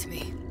goes with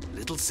me.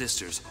 Little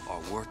sisters are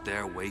worth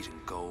their weight in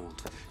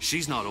gold.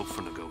 She's not up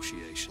for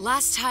negotiation.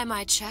 Last time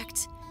I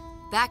checked,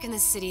 back in the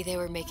city, they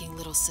were making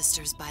little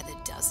sisters by the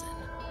dozen.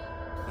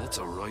 That's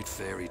a right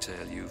fairy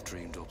tale you've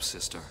dreamed up,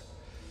 sister.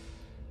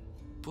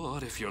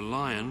 But if you're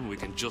lying, we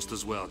can just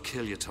as well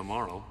kill you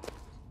tomorrow.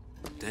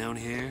 Down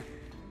here,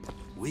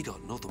 we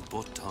got nothing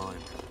but time.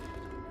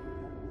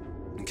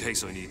 In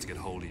case I need to get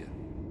hold of you.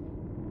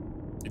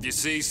 If you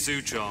see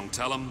Suchong,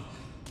 tell him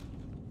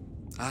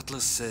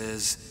Atlas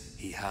says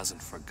he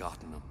hasn't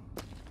forgotten him.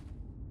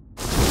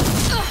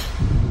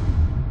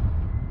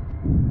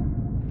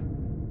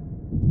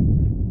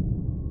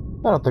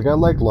 I don't think I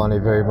like Lonnie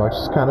very much.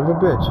 She's kind of a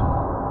bitch.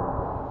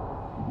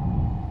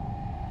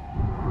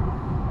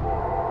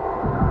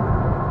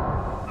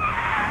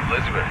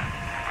 Elizabeth,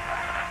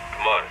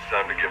 come on, it's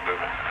time to get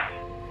moving.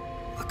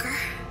 Booker?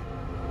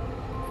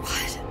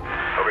 What?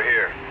 Over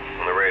here,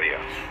 on the radio.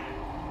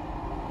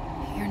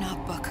 You're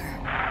not Booker.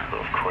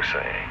 Well, of course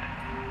I ain't.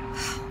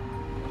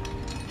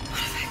 What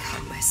have I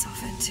got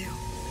myself into?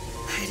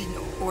 I didn't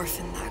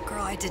orphan that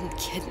girl. I didn't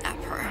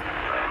kidnap her.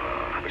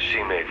 But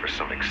she made for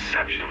some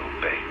exceptional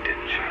bait,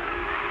 didn't she?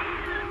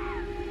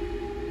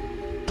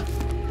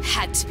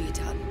 Had to be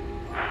done.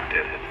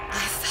 Did it?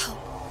 I felt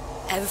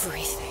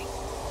everything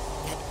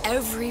that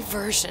every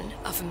version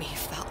of me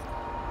felt.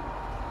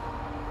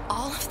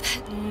 All of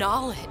that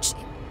knowledge.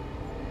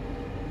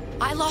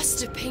 I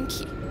lost a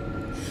pinky,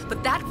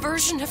 but that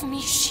version of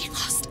me, she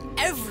lost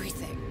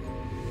everything.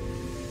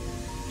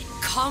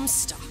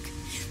 Comstock,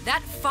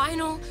 that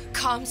final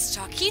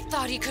Comstock, he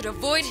thought he could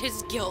avoid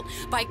his guilt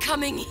by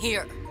coming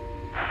here.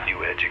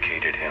 You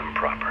educated him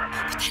proper.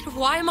 But then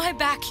why am I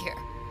back here?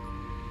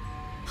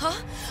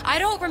 Huh? I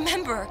don't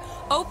remember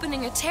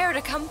opening a tear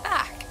to come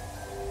back.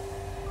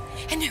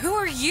 And who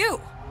are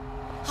you?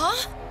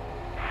 Huh?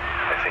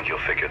 I think you'll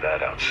figure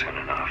that out soon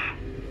enough.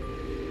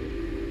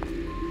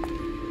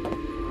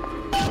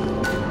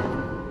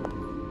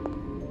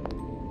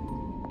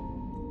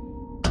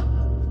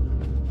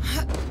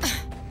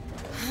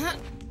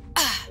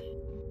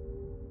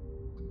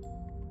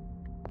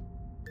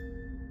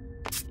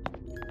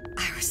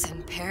 I was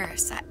in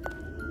Paris.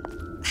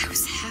 I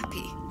was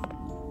happy.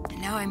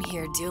 And now I'm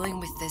here dealing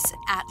with this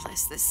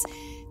Atlas, this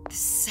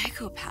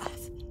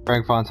psychopath.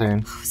 Frank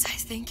Fontaine. What was I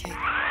thinking?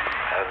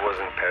 That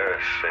wasn't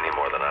Paris any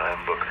more than I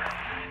am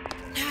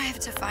Booker. Now I have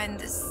to find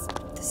this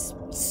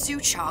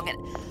Suchong, and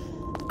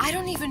I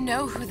don't even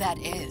know who that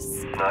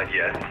is. Not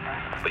yet,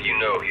 but you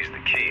know he's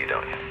the key,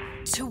 don't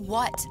you? To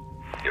what?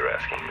 You're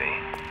asking me.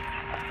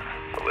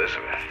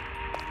 Elizabeth,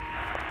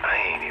 I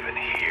ain't even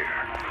here.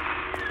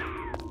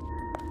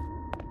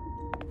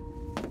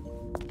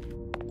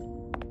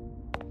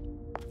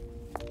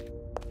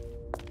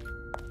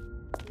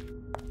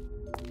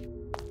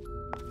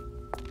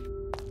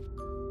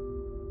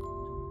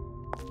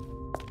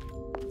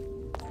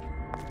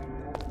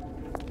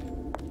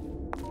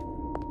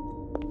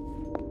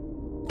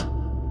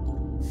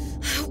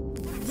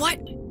 What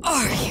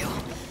are you?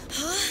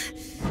 Huh?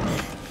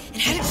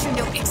 And how did you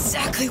know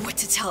exactly what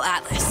to tell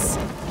Atlas?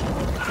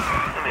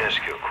 Let me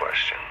ask you a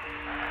question.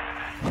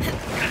 You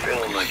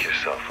feeling like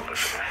yourself,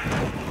 Elizabeth?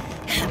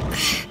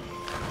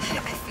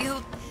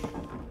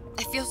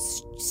 I feel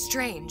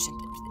strange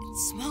and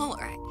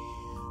smaller.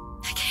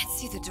 I can't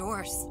see the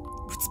doors.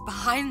 What's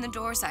behind the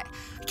doors? I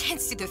can't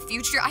see the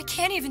future. I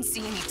can't even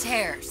see any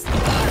tears.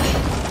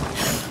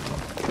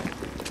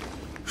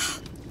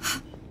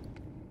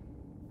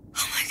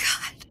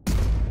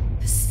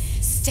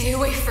 Stay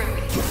away from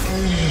me.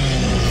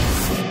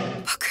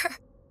 Booker.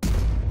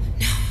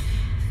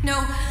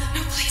 No,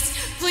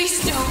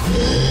 please, no.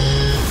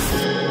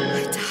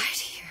 I died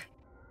here.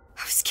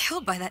 I was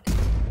killed by that.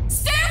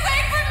 Stay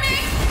away from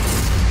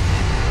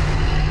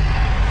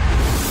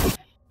me!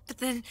 But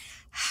then,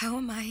 how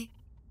am I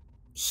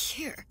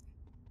here?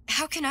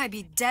 How can I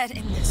be dead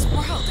in this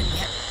world and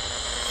yet...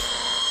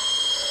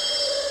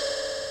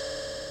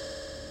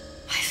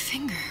 My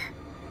finger.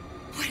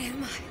 What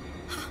am I?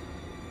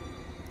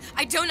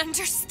 I don't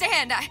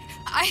understand.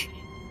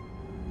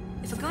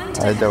 If we're going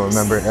to I don't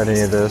remember any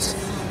of this.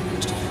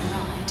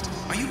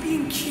 Are you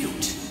being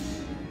cute?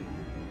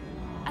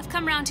 I've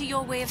come round to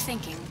your way of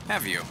thinking.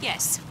 Have you?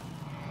 Yes.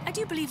 I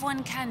do believe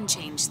one can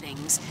change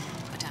things,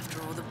 but after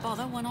all the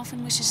bother, one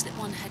often wishes that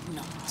one had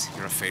not.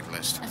 You're a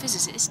fatalist. A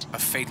physicist. A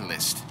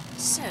fatalist.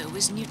 So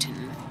was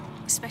Newton,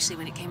 especially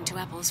when it came to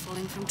apples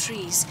falling from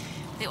trees.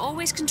 They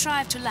always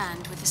contrived to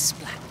land with a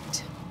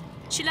splat.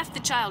 She left the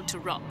child to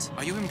rot.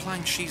 Are you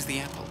implying she's the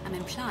apple? I'm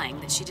implying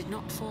that she did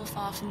not fall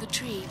far from the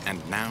tree.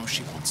 And now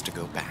she wants to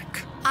go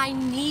back. I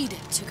need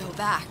to go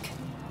back.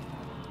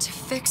 To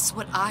fix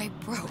what I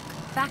broke.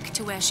 Back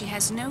to where she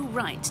has no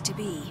right to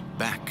be.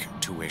 Back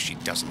to where she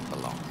doesn't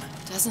belong.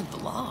 Doesn't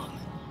belong?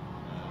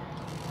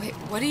 Wait,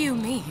 what do you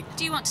mean?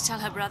 Do you want to tell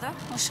her brother,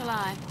 or shall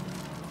I?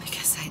 I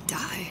guess I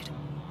died.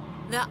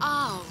 There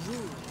are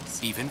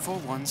rules. Even for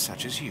one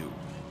such as you.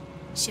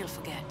 She'll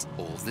forget.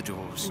 All the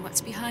doors. And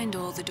what's behind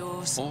all the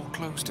doors? All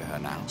closed to her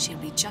now. She'll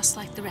be just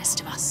like the rest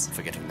of us.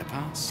 Forgetting the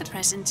past. The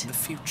present. The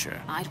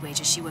future. I'd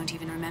wager she won't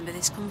even remember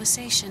this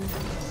conversation.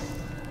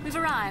 We've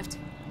arrived.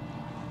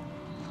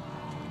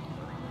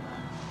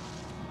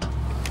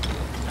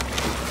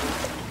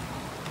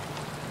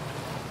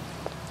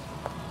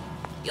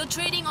 You're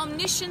trading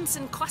omniscience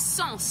and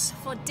croissance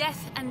for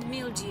death and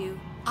mildew.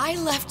 I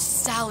left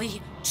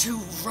Sally to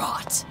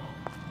rot.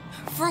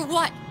 For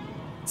what?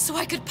 So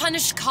I could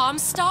punish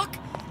Comstock?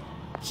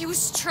 He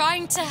was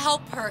trying to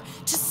help her,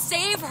 to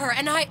save her,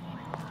 and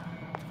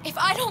if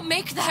I don't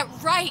make that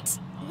right...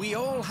 We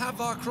all have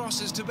our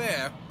crosses to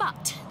bear.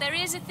 But there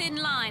is a thin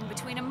line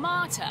between a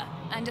martyr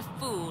and a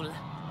fool.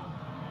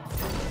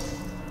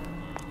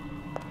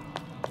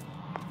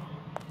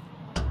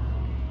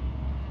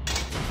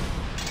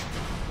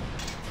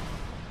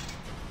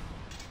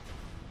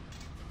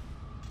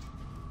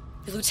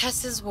 The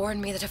Lutesses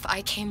warned me that if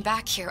I came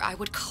back here, I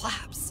would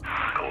collapse.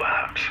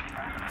 Collapse?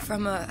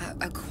 From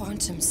a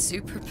quantum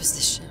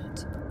superposition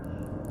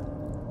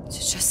to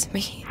just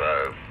me.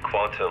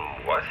 Quantum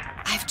what?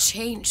 I've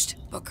changed,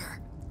 Booker.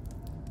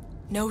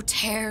 No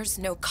tears,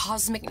 no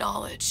cosmic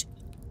knowledge.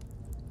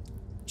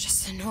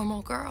 Just a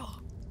normal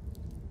girl.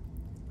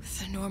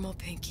 With a normal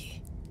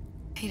pinky.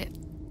 Hate it.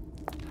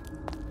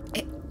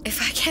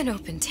 If I can't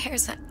open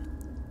tears,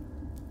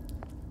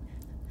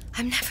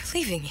 I'm never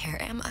leaving here,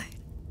 am I?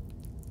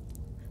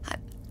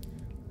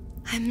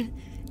 I'm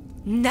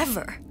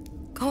never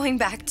going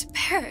back to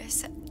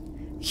Paris.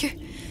 You're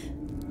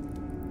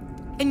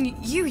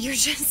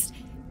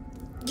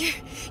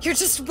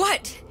just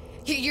what?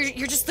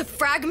 You're just the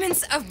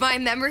fragments of my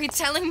memory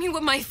telling me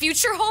what my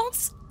future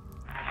holds?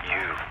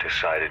 You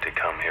decided to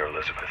come here,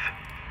 Elizabeth.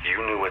 You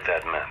knew what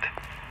that meant.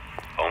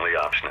 Only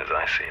option, as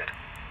I see it,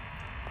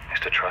 is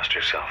to trust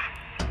yourself.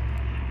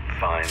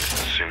 Find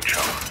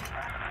Suchong.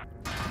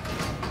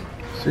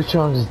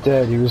 Suchong is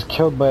dead. He was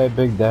killed by a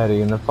Big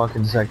Daddy in the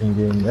fucking second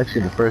game.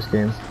 Actually, the first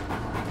game.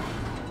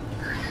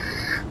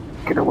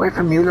 Get away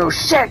from me, you little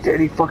shit!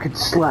 And he fucking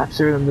slaps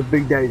her, and the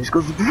Big Daddy just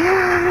goes,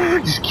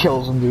 just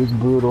kills him, dude. It's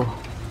brutal.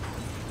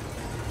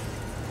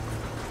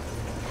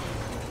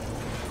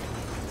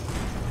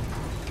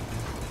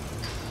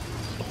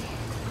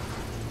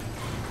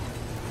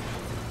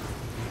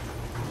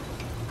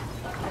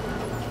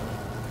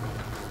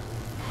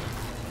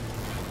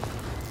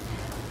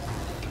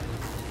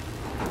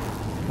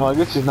 Well, I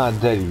guess he's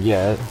not dead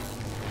yet.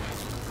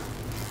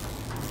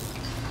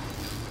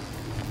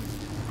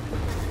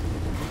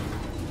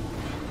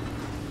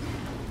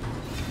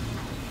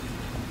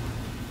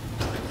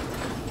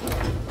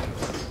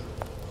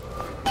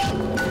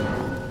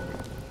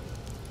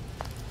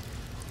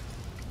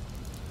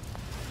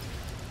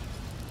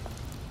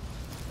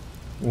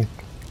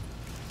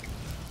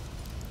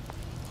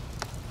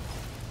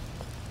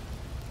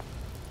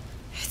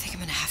 I think I'm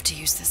gonna have to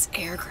use this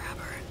air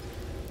grabber.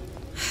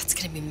 It's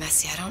gonna be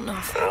messy. I don't know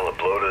if... Well, a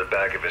blow to the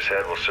back of his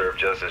head will serve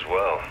just as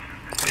well.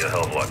 Be a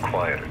hell of a lot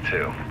quieter,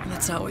 too.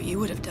 That's not what you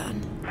would have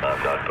done.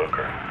 I'm not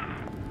Booker.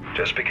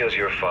 Just because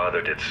your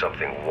father did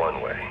something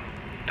one way,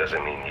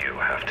 doesn't mean you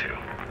have to.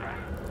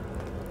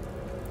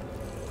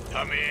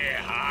 Come here,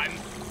 hon.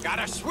 Got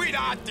a sweet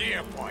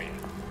idea for you.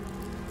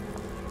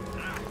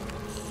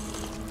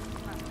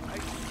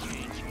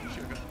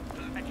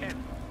 I can't.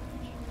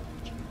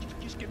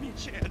 Just give me a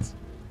chance.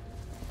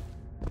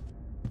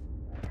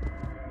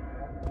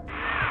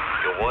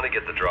 You'll want to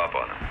get the drop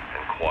on him,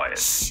 and quiet.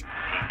 Shh.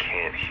 He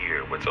can't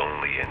hear what's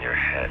only in your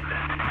head.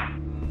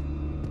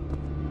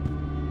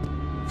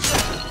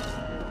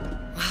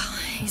 Well,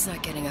 he's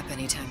not getting up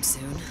anytime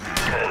soon.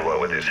 And what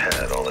with his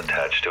head all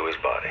attached to his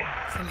body.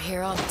 From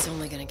here on, it's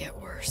only gonna get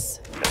worse.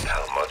 And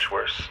how much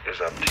worse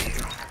is up to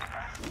you.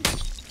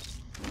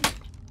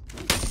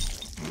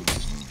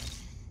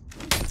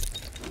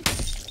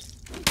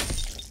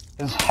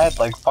 His head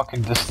like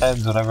fucking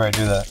distends whenever I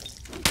do that.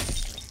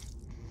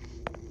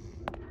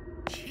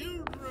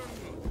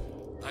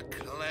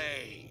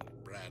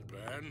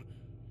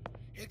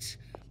 It's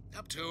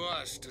up to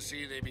us to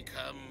see they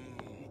become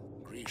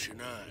Grecian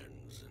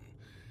urns and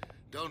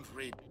don't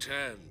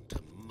return to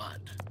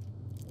mud.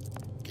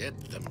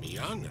 Get them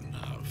young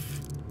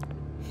enough.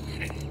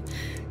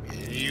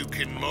 You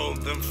can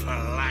mold them for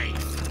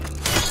life.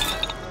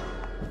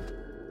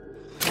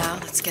 Now,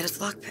 let's get its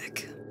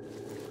lockpick.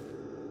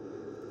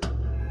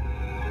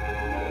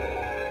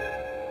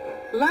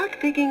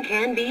 Lockpicking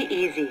can be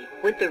easy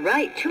with the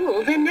right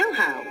tools and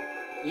know-how.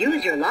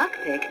 Use your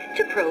lockpick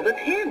to probe a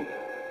pin.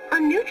 A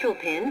neutral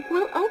pin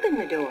will open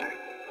the door.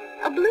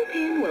 A blue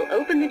pin will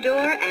open the door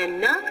and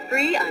knock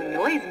free a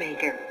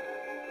noisemaker.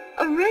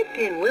 A red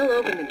pin will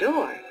open the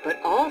door,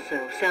 but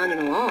also sound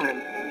an alarm.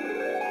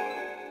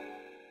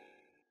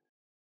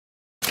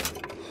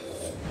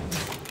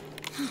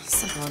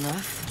 Simple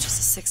enough.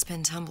 Just a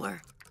 6-pin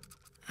tumbler.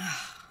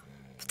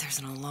 But there's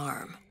an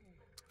alarm.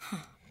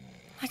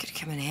 That could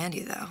come in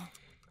handy, though.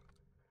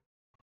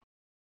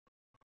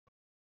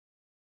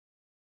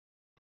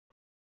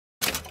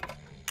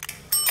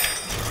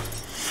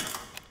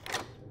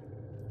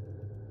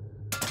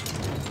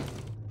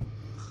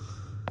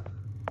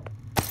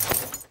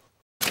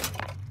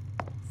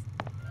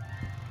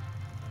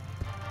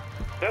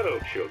 Hello,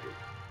 children.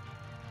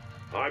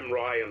 I'm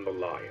Ryan the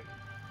Lion.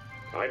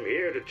 I'm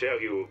here to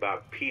tell you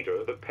about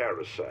Peter the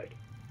Parasite.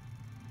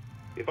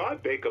 If I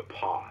bake a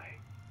pie,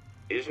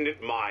 isn't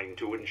it mine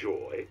to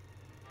enjoy?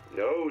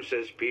 No,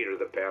 says Peter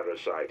the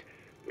Parasite.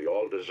 We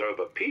all deserve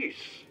a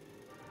piece.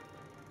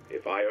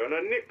 If I earn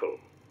a nickel,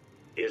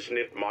 isn't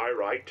it my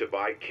right to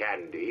buy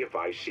candy if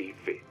I see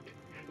fit?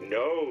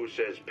 No,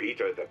 says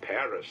Peter the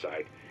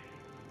Parasite.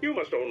 You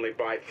must only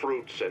buy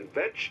fruits and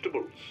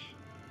vegetables.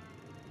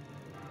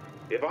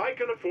 If I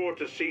can afford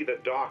to see the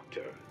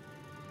doctor,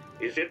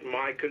 is it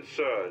my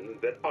concern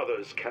that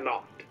others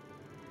cannot?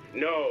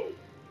 No,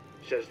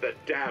 says the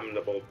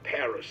damnable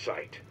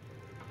parasite.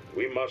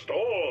 We must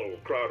all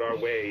crowd our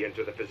way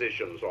into the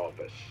physician's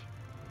office.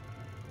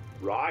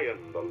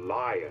 Ryan the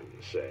Lion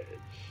says,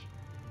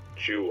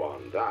 chew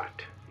on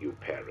that, you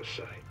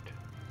parasite.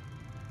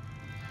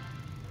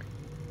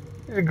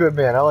 He's a good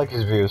man. I like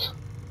his views.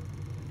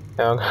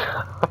 I'm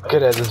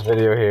gonna end this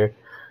video here.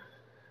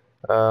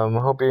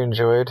 Hope you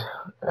enjoyed.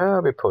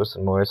 I'll be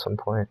posting more at some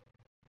point.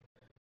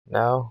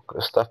 Now,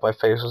 gonna stuff my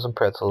face with some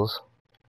pretzels.